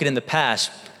have broke it in the past,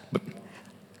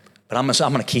 but I'm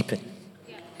going to keep it.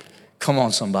 Come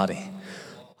on, somebody.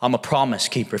 I'm a promise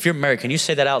keeper. If you're married, can you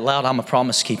say that out loud? I'm a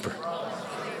promise keeper.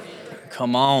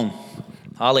 Come on.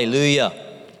 Hallelujah.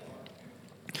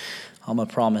 I'm a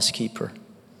promise keeper.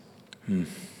 I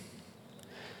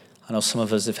know some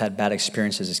of us have had bad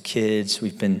experiences as kids.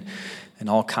 We've been in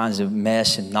all kinds of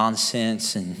mess and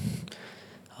nonsense. And,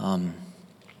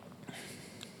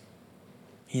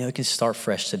 it can start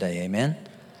fresh today. Amen?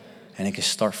 And it can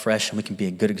start fresh, and we can be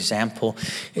a good example.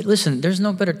 Listen, there's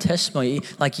no better testimony.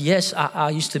 Like, yes,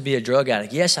 I used to be a drug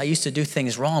addict. Yes, I used to do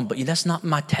things wrong, but that's not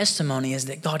my testimony, is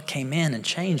that God came in and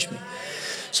changed me.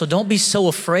 So don't be so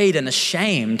afraid and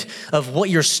ashamed of what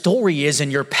your story is in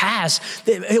your past.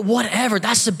 Whatever,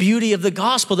 that's the beauty of the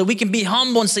gospel, that we can be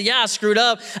humble and say, yeah, I screwed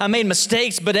up. I made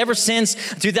mistakes, but ever since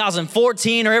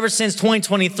 2014 or ever since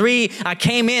 2023, I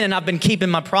came in and I've been keeping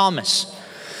my promise.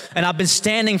 And I've been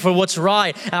standing for what's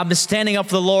right. And I've been standing up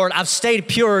for the Lord. I've stayed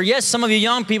pure. Yes, some of you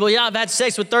young people, yeah, I've had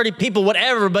sex with 30 people,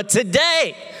 whatever. But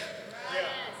today,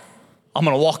 I'm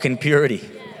going to walk in purity.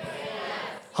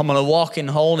 I'm going to walk in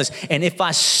wholeness. And if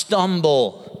I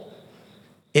stumble,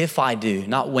 if I do,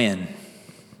 not when,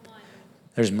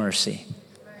 there's mercy.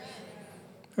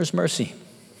 There's mercy.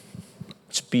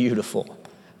 It's beautiful.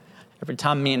 Every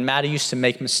time me and Maddie used to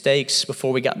make mistakes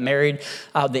before we got married,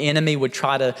 the enemy would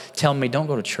try to tell me, don't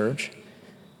go to church.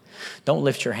 Don't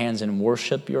lift your hands in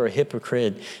worship. You're a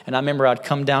hypocrite. And I remember I'd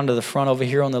come down to the front over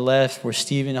here on the left where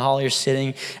Steve and Holly are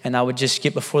sitting, and I would just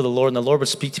get before the Lord, and the Lord would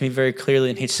speak to me very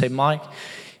clearly, and he'd say, Mike,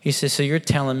 he says, so you're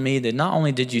telling me that not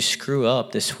only did you screw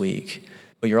up this week,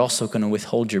 but you're also going to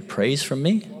withhold your praise from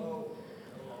me?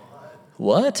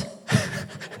 What?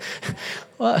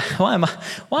 Why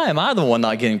am I the one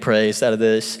not getting praised out of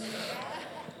this?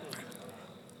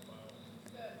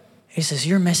 He says,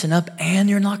 you're messing up and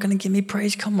you're not going to give me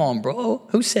praise? Come on, bro.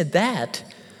 Who said that?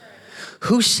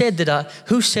 Who said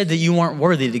that you weren't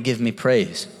worthy to give me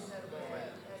praise?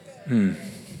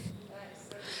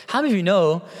 How many of you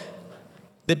know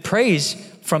that praise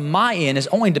from my end is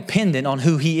only dependent on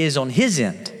who he is on his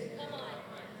end?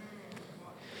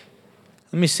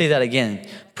 Let me say that again.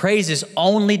 Praise is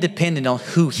only dependent on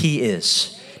who he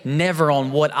is, never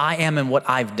on what I am and what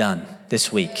I've done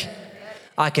this week.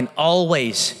 I can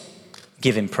always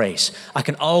give him praise. I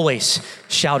can always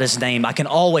shout his name. I can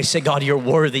always say, God, you're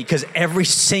worthy, because every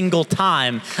single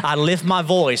time I lift my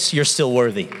voice, you're still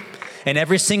worthy. And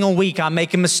every single week I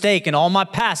make a mistake in all my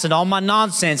past and all my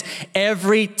nonsense.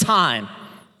 Every time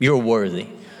you're worthy.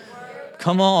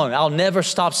 Come on, I'll never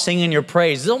stop singing your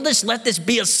praise. Don't just let this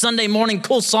be a Sunday morning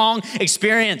cool song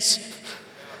experience.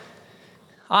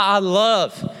 I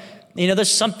love,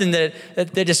 there's something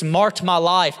that just marked my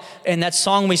life. And that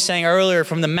song we sang earlier,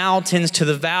 from the mountains to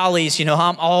the valleys,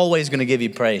 I'm always going to give you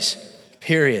praise,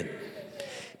 period.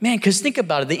 Man, because think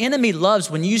about it. The enemy loves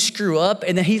when you screw up,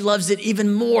 and then he loves it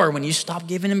even more when you stop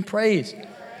giving him praise.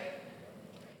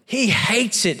 He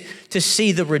hates it to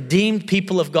see the redeemed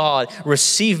people of God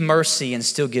receive mercy and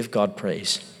still give God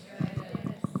praise.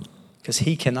 because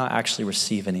he cannot actually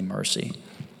receive any mercy.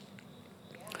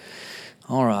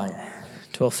 All right,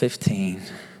 12:15.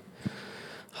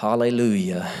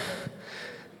 Hallelujah.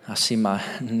 I see my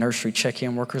nursery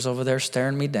check-in workers over there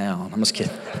staring me down. I'm just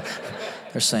kidding.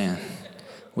 They're saying,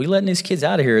 we letting these kids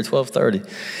out of here at 12:30.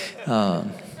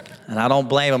 And I don't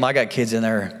blame them. I got kids in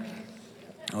there.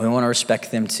 We want to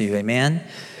respect them too. Amen?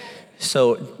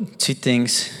 So 2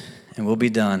 things, and we'll be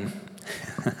done.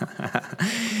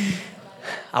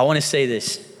 I want to say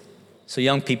this. So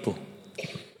young people,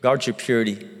 guard your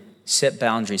purity. Set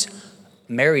boundaries.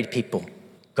 Married people,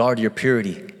 guard your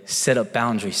purity. Set up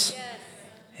boundaries. Yes.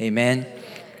 Amen.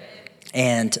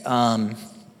 And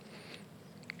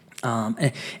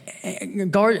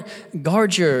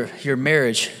guard your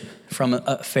marriage from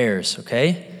affairs,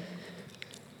 okay?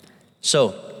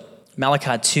 So,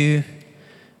 Malachi 2,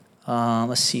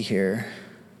 let's see here.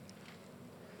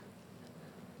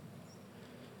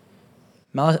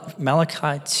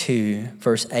 Malachi 2,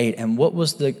 verse 8, and what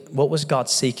was God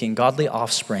seeking? Godly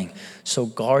offspring. So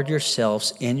guard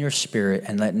yourselves in your spirit,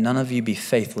 and let none of you be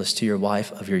faithless to your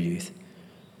wife of your youth.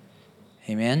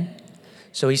 Amen?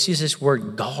 So he sees this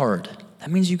word guard.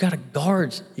 That means you got to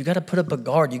guard. You got to put up a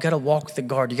guard. You got to walk with the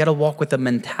guard. You got to walk with the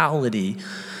mentality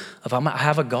of I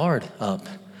have a guard up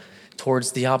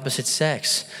towards the opposite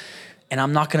sex. And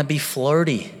I'm not going to be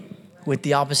flirty with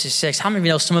the opposite sex. How many of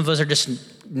you know some of us are just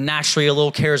naturally a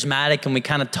little charismatic and we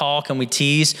kind of talk and we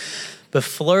tease, but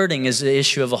flirting is the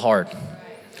issue of the heart.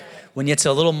 When it's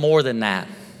a little more than that.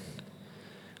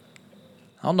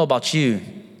 I don't know about you.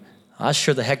 I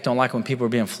sure the heck don't like when people are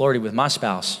being flirty with my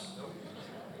spouse.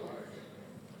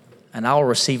 And I will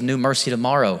receive new mercy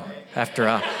tomorrow after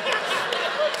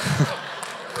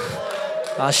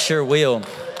I sure will.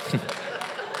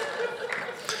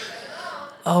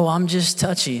 Oh, I'm just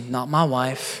touchy, not my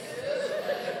wife.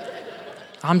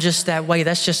 I'm just that way.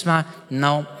 That's just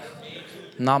no,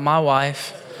 not my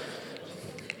wife.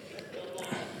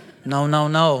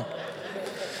 No.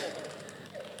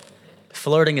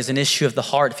 Flirting is an issue of the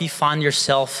heart. If you find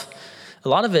yourself, a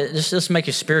lot of it, just make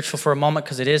you spiritual for a moment,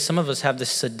 because it is. Some of us have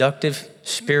this seductive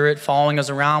spirit following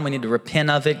us around. We need to repent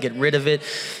of it, get rid of it.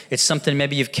 It's something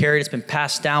maybe you've carried, it's been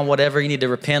passed down, whatever. You need to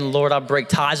repent. Lord, I break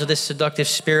ties with this seductive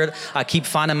spirit. I keep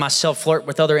finding myself flirt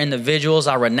with other individuals.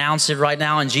 I renounce it right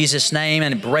now in Jesus' name,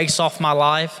 and it breaks off my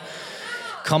life.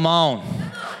 Come on.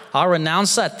 I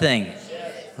renounce that thing.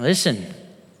 Listen,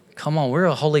 come on, we're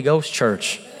a Holy Ghost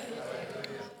church.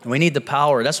 We need the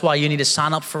power. That's why you need to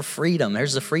sign up for freedom.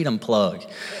 There's the freedom plug.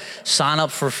 Sign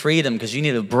up for freedom, because you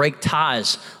need to break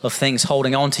ties of things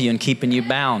holding on to you and keeping you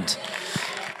bound.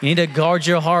 You need to guard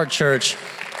your heart, church.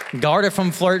 Guard it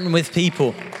from flirting with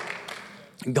people.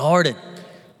 Guard it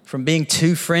from being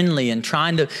too friendly and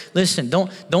trying to, listen,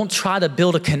 don't try to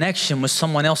build a connection with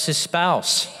someone else's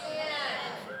spouse.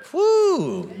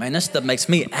 Woo, man, this stuff makes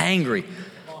me angry.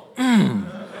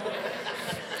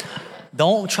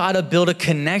 Don't try to build a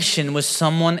connection with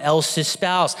someone else's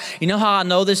spouse. You know how I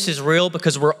know this is real?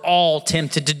 Because we're all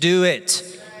tempted to do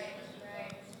it.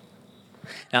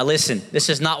 Now listen, this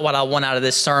is not what I want out of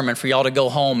this sermon, for y'all to go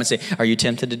home and say, are you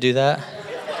tempted to do that?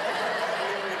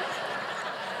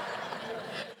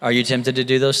 Are you tempted to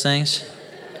do those things?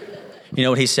 You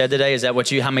know what he said today? Is that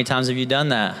how many times have you done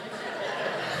that?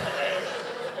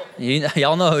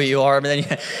 Y'all know who you are,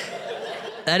 but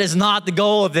that is not the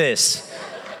goal of this.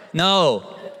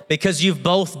 No, because you've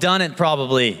both done it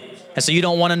probably. And so you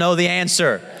don't want to know the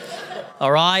answer.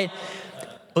 All right?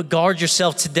 But guard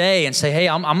yourself today and say, hey,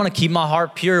 I'm going to keep my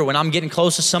heart pure when I'm getting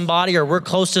close to somebody, or we're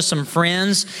close to some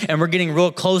friends and we're getting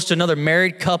real close to another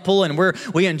married couple and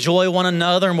we enjoy one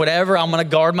another and whatever. I'm going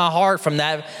to guard my heart from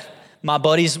that, my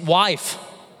buddy's wife.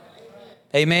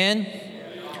 Amen?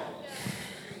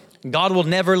 God will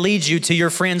never lead you to your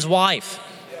friend's wife.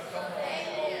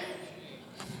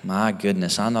 My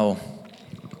goodness, I know.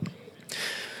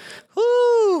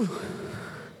 Woo!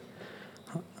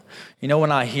 You know,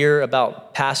 when I hear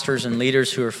about pastors and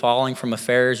leaders who are falling from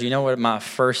affairs, you know what my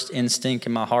first instinct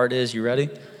in my heart is? You ready?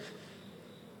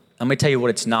 Let me tell you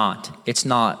what it's not. It's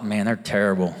not, man, they're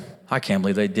terrible. I can't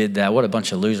believe they did that. What a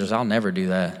bunch of losers. I'll never do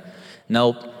that.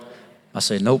 Nope. I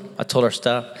say, nope. I told our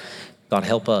staff, God,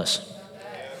 help us.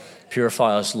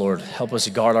 Purify us, Lord. Help us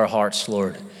guard our hearts,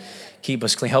 Lord. Keep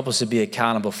us clean. Help us to be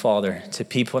accountable, Father, to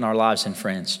people in our lives and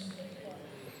friends.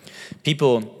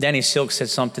 Danny Silk said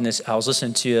something I was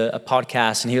listening to a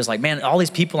podcast, and he was like, man, all these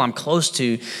people I'm close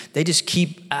to, they just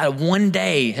keep, one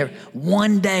day,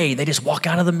 they just walk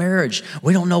out of the marriage.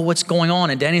 We don't know what's going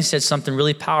on. And Danny said something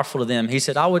really powerful to them. He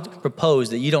said, I would propose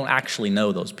that you don't actually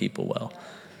know those people well.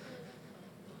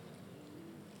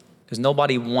 Because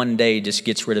nobody one day just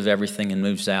gets rid of everything and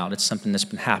moves out. It's something that's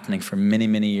been happening for many,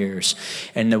 many years.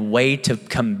 And the way to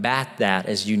combat that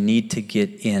is you need to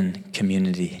get in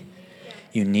community.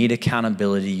 You need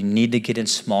accountability. You need to get in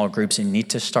small groups and you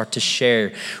need to start to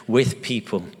share with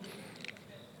people.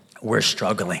 We're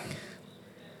struggling.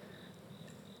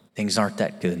 Things aren't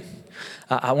that good.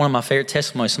 One of my favorite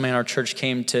testimonies, somebody in our church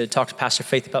came to talk to Pastor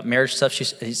Faith about marriage stuff.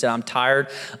 He said, I'm tired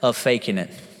of faking it.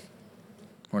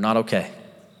 We're not okay.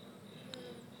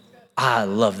 I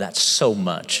love that so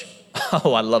much.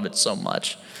 Oh, I love it so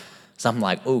much. So I'm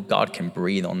like, oh, God can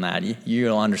breathe on that. You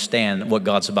don't understand what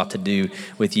God's about to do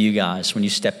with you guys when you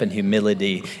step in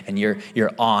humility and you're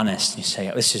honest. You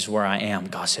say, this is where I am.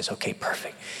 God says, okay,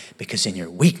 perfect. Because in your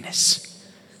weakness,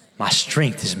 my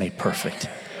strength is made perfect.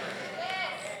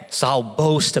 So I'll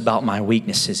boast about my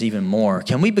weaknesses even more.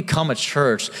 Can we become a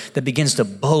church that begins to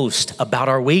boast about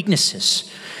our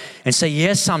weaknesses and say,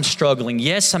 yes, I'm struggling.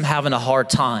 Yes, I'm having a hard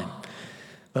time.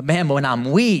 But man, when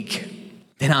I'm weak,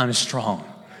 then I'm strong.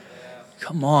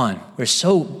 Come on. We're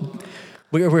so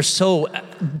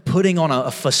putting on a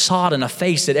facade and a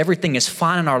face that everything is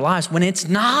fine in our lives when it's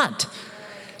not.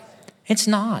 It's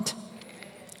not.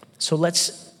 So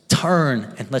let's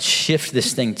turn and let's shift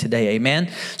this thing today. Amen.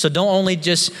 So don't only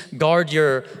just guard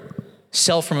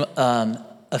yourself from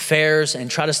affairs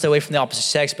and try to stay away from the opposite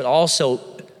sex, but also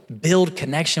build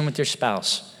connection with your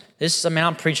spouse.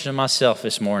 I'm preaching to myself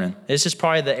this morning. This is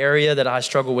probably the area that I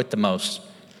struggle with the most.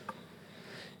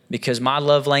 Because my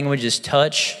love language is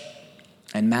touch,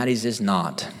 and Maddie's is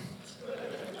not.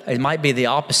 It might be the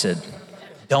opposite.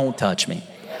 Don't touch me.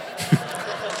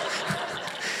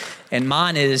 And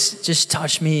mine is just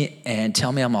touch me and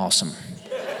tell me I'm awesome.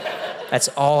 That's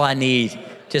all I need.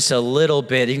 Just a little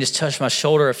bit. You can just touch my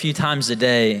shoulder a few times a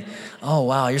day. Oh,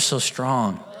 wow, you're so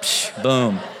strong. Psh,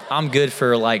 boom. I'm good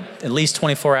for like at least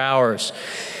 24 hours.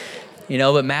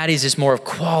 But Maddie's is more of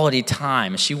quality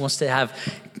time. She wants to have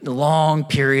long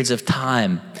periods of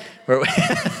time where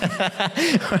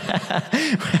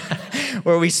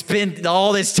we spend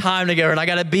all this time together, and I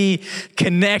gotta be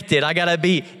connected. I gotta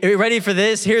be, are you ready for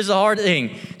this? Here's the hard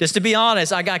thing. Just to be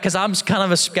honest, because I'm kind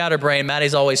of a scatterbrain.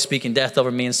 Maddie's always speaking death over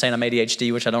me and saying I'm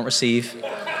ADHD, which I don't receive.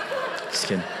 Just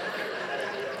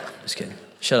kidding.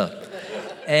 Shut up.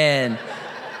 And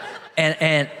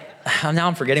now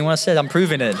I'm forgetting what I said. I'm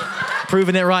proving it.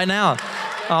 Proving it right now.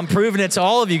 I'm proving it to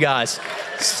all of you guys.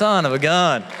 Son of a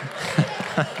gun.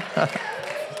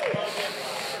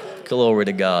 Glory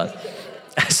to God.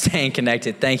 Staying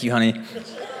connected. Thank you, honey.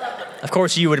 Of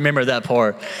course, you would remember that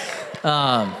part.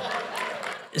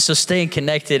 So staying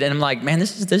connected. And I'm like, man,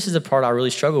 this is the part I really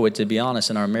struggle with, to be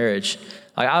honest, in our marriage.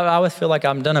 I would feel like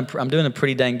I'm doing a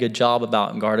pretty dang good job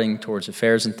about guarding towards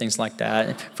affairs and things like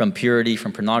that, from purity,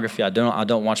 from pornography. I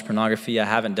don't watch pornography. I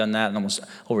haven't done that in almost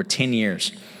over 10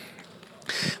 years.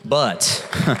 But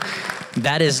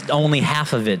that is only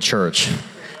half of it, church.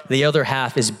 The other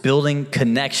half is building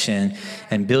connection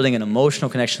and building an emotional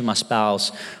connection with my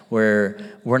spouse where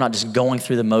we're not just going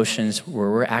through the motions, where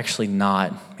we're actually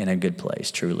not in a good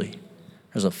place, truly.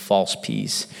 There's a false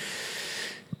peace.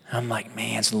 I'm like,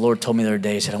 man, so the Lord told me the other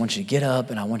day, he said, I want you to get up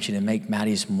and I want you to make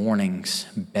Maddie's mornings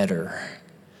better.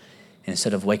 And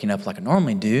instead of waking up like I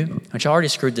normally do, which I already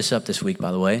screwed this up this week,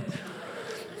 by the way.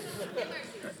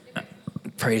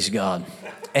 Praise God.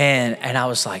 And I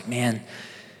was like, man,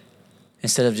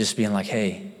 instead of just being like,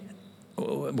 hey,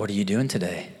 what are you doing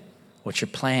today? What's your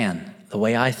plan? The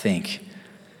way I think.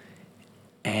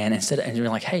 And you're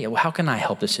like, hey, well, how can I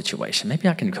help this situation? Maybe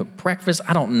I can cook breakfast.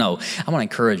 I don't know. I want to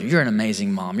encourage you. You're an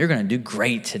amazing mom. You're going to do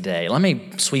great today. Let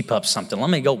me sweep up something. Let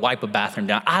me go wipe a bathroom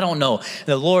down. I don't know.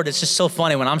 The Lord, it's just so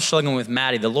funny when I'm struggling with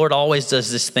Maddie. The Lord always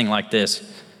does this thing like this.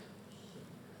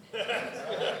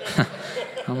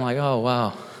 I'm like, oh,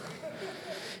 wow.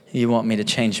 You want me to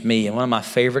change me. And one of my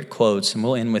favorite quotes, and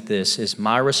we'll end with this, is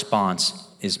my response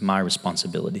is my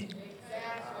responsibility.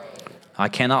 I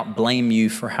cannot blame you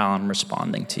for how I'm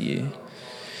responding to you.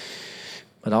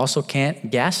 But I also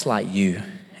can't gaslight you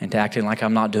into acting like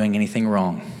I'm not doing anything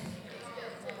wrong.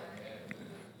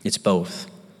 It's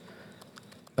both.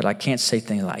 But I can't say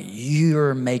things like,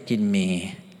 you're making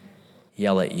me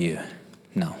yell at you.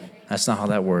 No, that's not how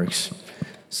that works.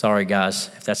 Sorry, guys.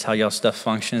 If that's how y'all stuff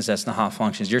functions, that's not how it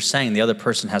functions. You're saying the other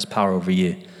person has power over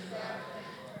you.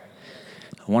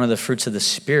 One of the fruits of the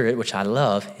Spirit, which I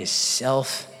love, is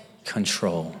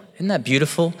self-control. Isn't that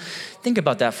beautiful? Think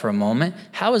about that for a moment.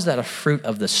 How is that a fruit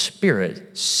of the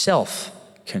Spirit?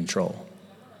 Self-control.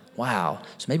 Wow.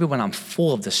 So maybe when I'm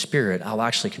full of the Spirit, I'll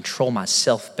actually control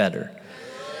myself better.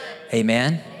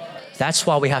 Amen? That's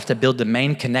why we have to build the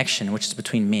main connection, which is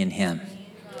between me and Him.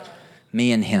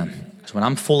 Me and Him. Because when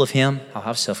I'm full of him, I'll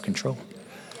have self-control.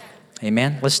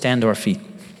 Amen? Let's stand to our feet.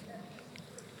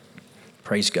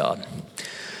 Praise God.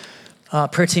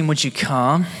 Prayer team, would you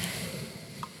come?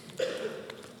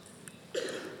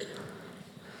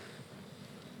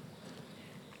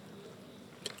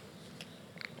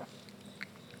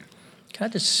 Can I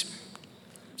just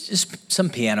some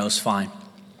piano's fine.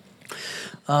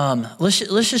 Let's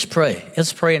just pray.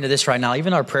 Let's pray into this right now.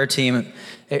 Even our prayer team,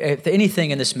 if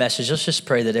anything in this message, let's just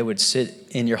pray that it would sit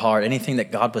in your heart. Anything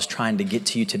that God was trying to get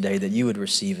to you today, that you would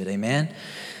receive it. Amen?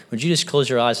 Would you just close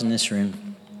your eyes in this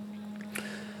room?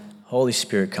 Holy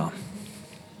Spirit, come.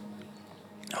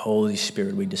 Holy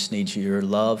Spirit, we just need your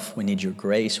love. We need your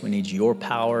grace. We need your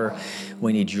power.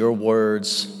 We need your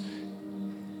words.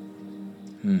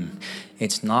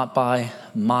 It's not by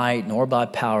might nor by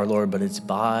power, Lord, but it's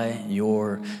by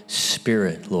your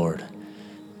Spirit, Lord.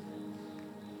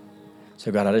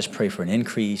 So God, I just pray for an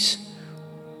increase,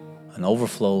 an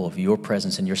overflow of your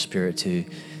presence and your Spirit to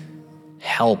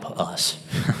help us.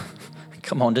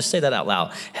 Come on, just say that out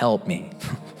loud. Help me.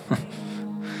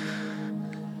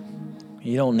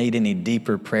 You don't need any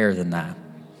deeper prayer than that.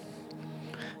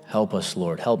 Help us,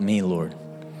 Lord. Help me, Lord.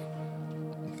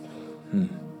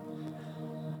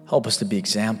 Help us to be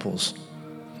examples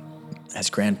as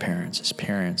grandparents, as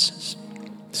parents, as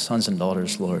sons and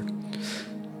daughters, Lord.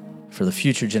 For the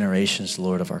future generations,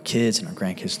 Lord, of our kids and our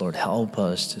grandkids, Lord, help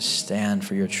us to stand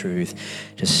for your truth,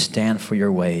 to stand for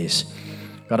your ways.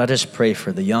 God, I just pray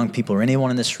for the young people or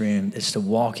anyone in this room is to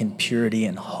walk in purity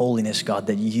and holiness, God,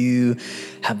 that you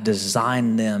have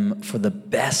designed them for the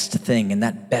best thing, and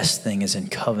that best thing is in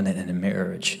covenant and in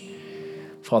marriage.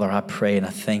 Father, I pray and I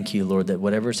thank you, Lord, that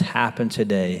whatever's happened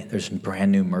today, there's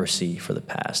brand new mercy for the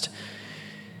past.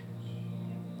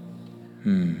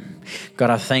 God,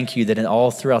 I thank you that all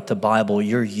throughout the Bible,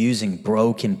 you're using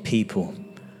broken people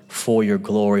for your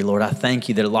glory, Lord. I thank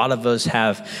you that a lot of us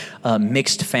have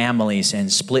mixed families and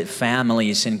split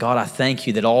families. And God, I thank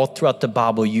you that all throughout the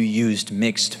Bible, you used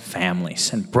mixed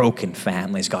families and broken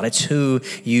families. God, it's who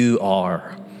you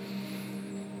are.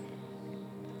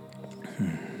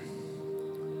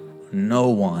 No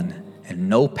one and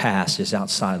no past is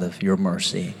outside of your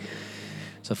mercy.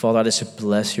 So, Father, I just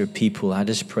bless your people. I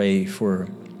just pray for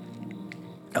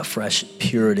a fresh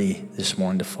purity this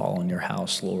morning to fall in your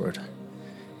house, Lord.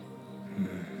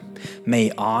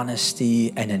 May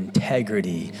honesty and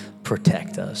integrity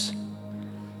protect us.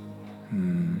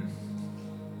 Man.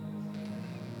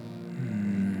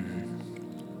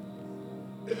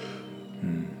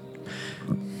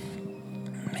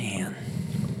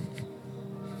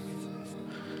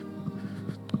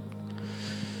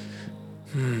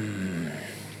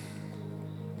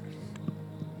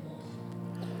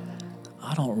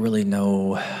 I don't really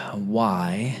know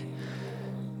why,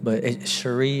 but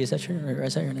Cherie, is that your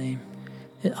name?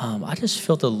 I just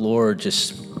felt the Lord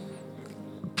just,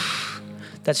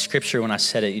 that scripture, when I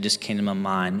said it, it just came to my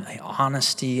mind.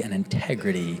 Honesty and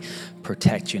integrity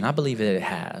protect you, and I believe that it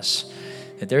has.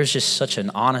 That there's just such an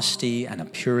honesty and a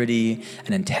purity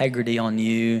and integrity on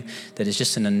you that is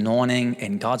just an anointing,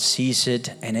 and God sees it,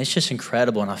 and it's just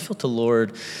incredible. And I felt the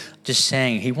Lord just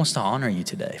saying he wants to honor you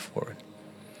today for it.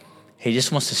 He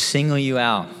just wants to single you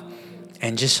out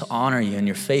and just honor you in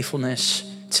your faithfulness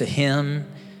to him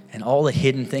and all the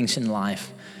hidden things in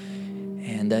life.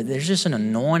 And there's just an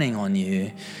anointing on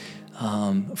you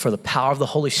for the power of the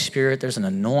Holy Spirit. There's an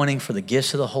anointing for the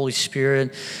gifts of the Holy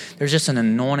Spirit. There's just an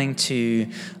anointing to,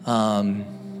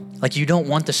 like you don't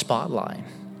want the spotlight.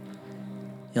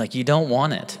 Like you don't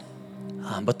want it.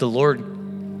 But the Lord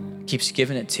keeps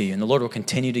giving it to you, and the Lord will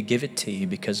continue to give it to you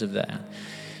because of that.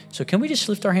 So can we just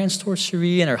lift our hands towards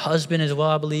Cherie and her husband as well,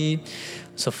 I believe.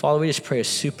 So Father, we just pray a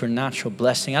supernatural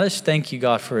blessing. I just thank you,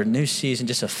 God, for a new season,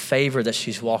 just a favor that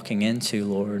she's walking into,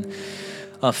 Lord.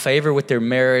 A favor with their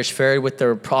marriage, favor with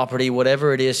their property,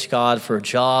 whatever it is, God, for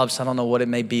jobs. I don't know what it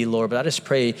may be, Lord, but I just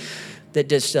pray that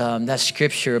just that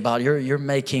scripture about you're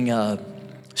making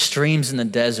streams in the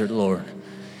desert, Lord.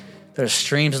 There are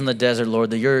streams in the desert,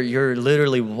 Lord, that you're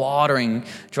literally watering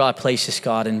dry places,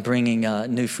 God, and bringing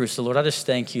new fruits. So, Lord, I just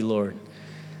thank you, Lord,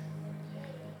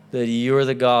 that you're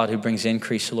the God who brings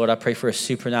increase. So, Lord, I pray for a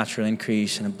supernatural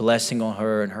increase and a blessing on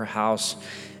her and her house.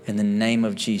 In the name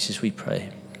of Jesus, we pray.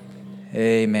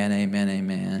 Amen, amen,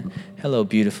 amen. Hello,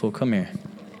 beautiful. Come here.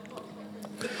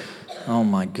 Oh,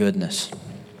 my goodness.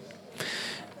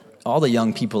 All the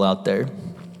young people out there,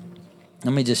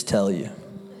 let me just tell you,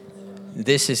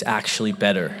 this is actually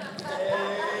better.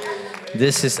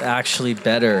 This is actually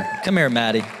better. Come here,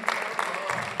 Maddie.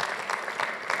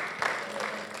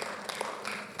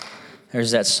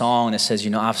 There's that song that says,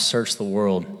 I've searched the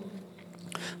world.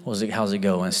 How's it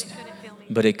go?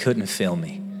 but it couldn't fill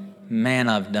me. Man,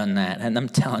 I've done that. And I'm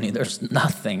telling you, there's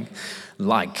nothing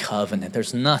like covenant.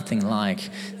 There's nothing like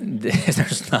this.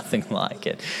 There's nothing like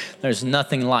it. There's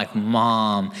nothing like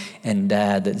mom and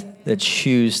dad that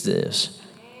choose this.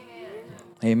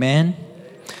 Amen?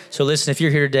 So listen, if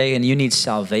you're here today and you need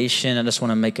salvation, I just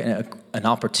want to make an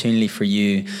opportunity for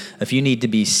you. If you need to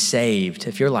be saved,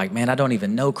 if you're like, man, I don't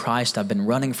even know Christ. I've been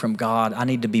running from God. I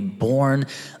need to be born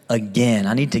again.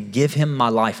 I need to give him my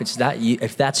life.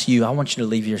 If that's you, I want you to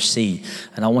leave your seat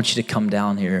and I want you to come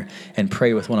down here and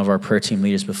pray with one of our prayer team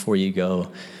leaders before you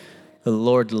go. The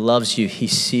Lord loves you. He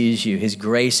sees you. His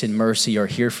grace and mercy are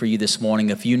here for you this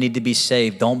morning. If you need to be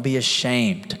saved, don't be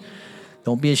ashamed.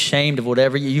 Don't be ashamed of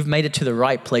whatever you've made it to the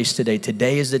right place today.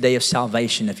 Today is the day of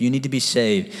salvation. If you need to be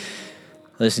saved,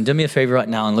 listen, do me a favor right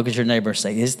now and look at your neighbor and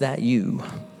say, is that you?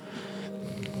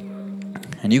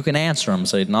 And you can answer them.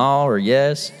 Say no or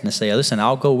yes. And say, listen,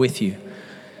 I'll go with you.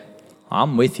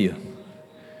 I'm with you.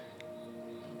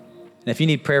 And if you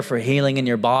need prayer for healing in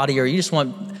your body, or you just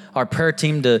want our prayer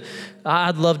team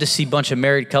I'd love to see a bunch of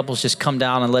married couples just come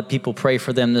down and let people pray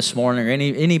for them this morning, or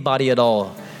anybody at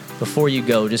all. Before you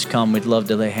go, just come. We'd love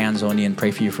to lay hands on you and pray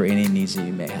for you for any needs that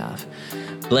you may have.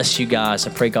 Bless you guys.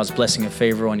 I pray God's blessing and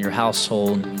favor on your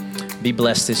household. Be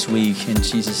blessed this week in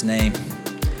Jesus' name.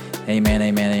 Amen,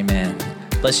 amen, amen.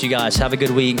 Bless you guys. Have a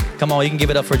good week. Come on, you can give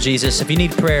it up for Jesus. If you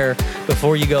need prayer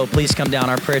before you go, please come down.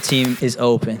 Our prayer team is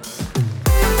open.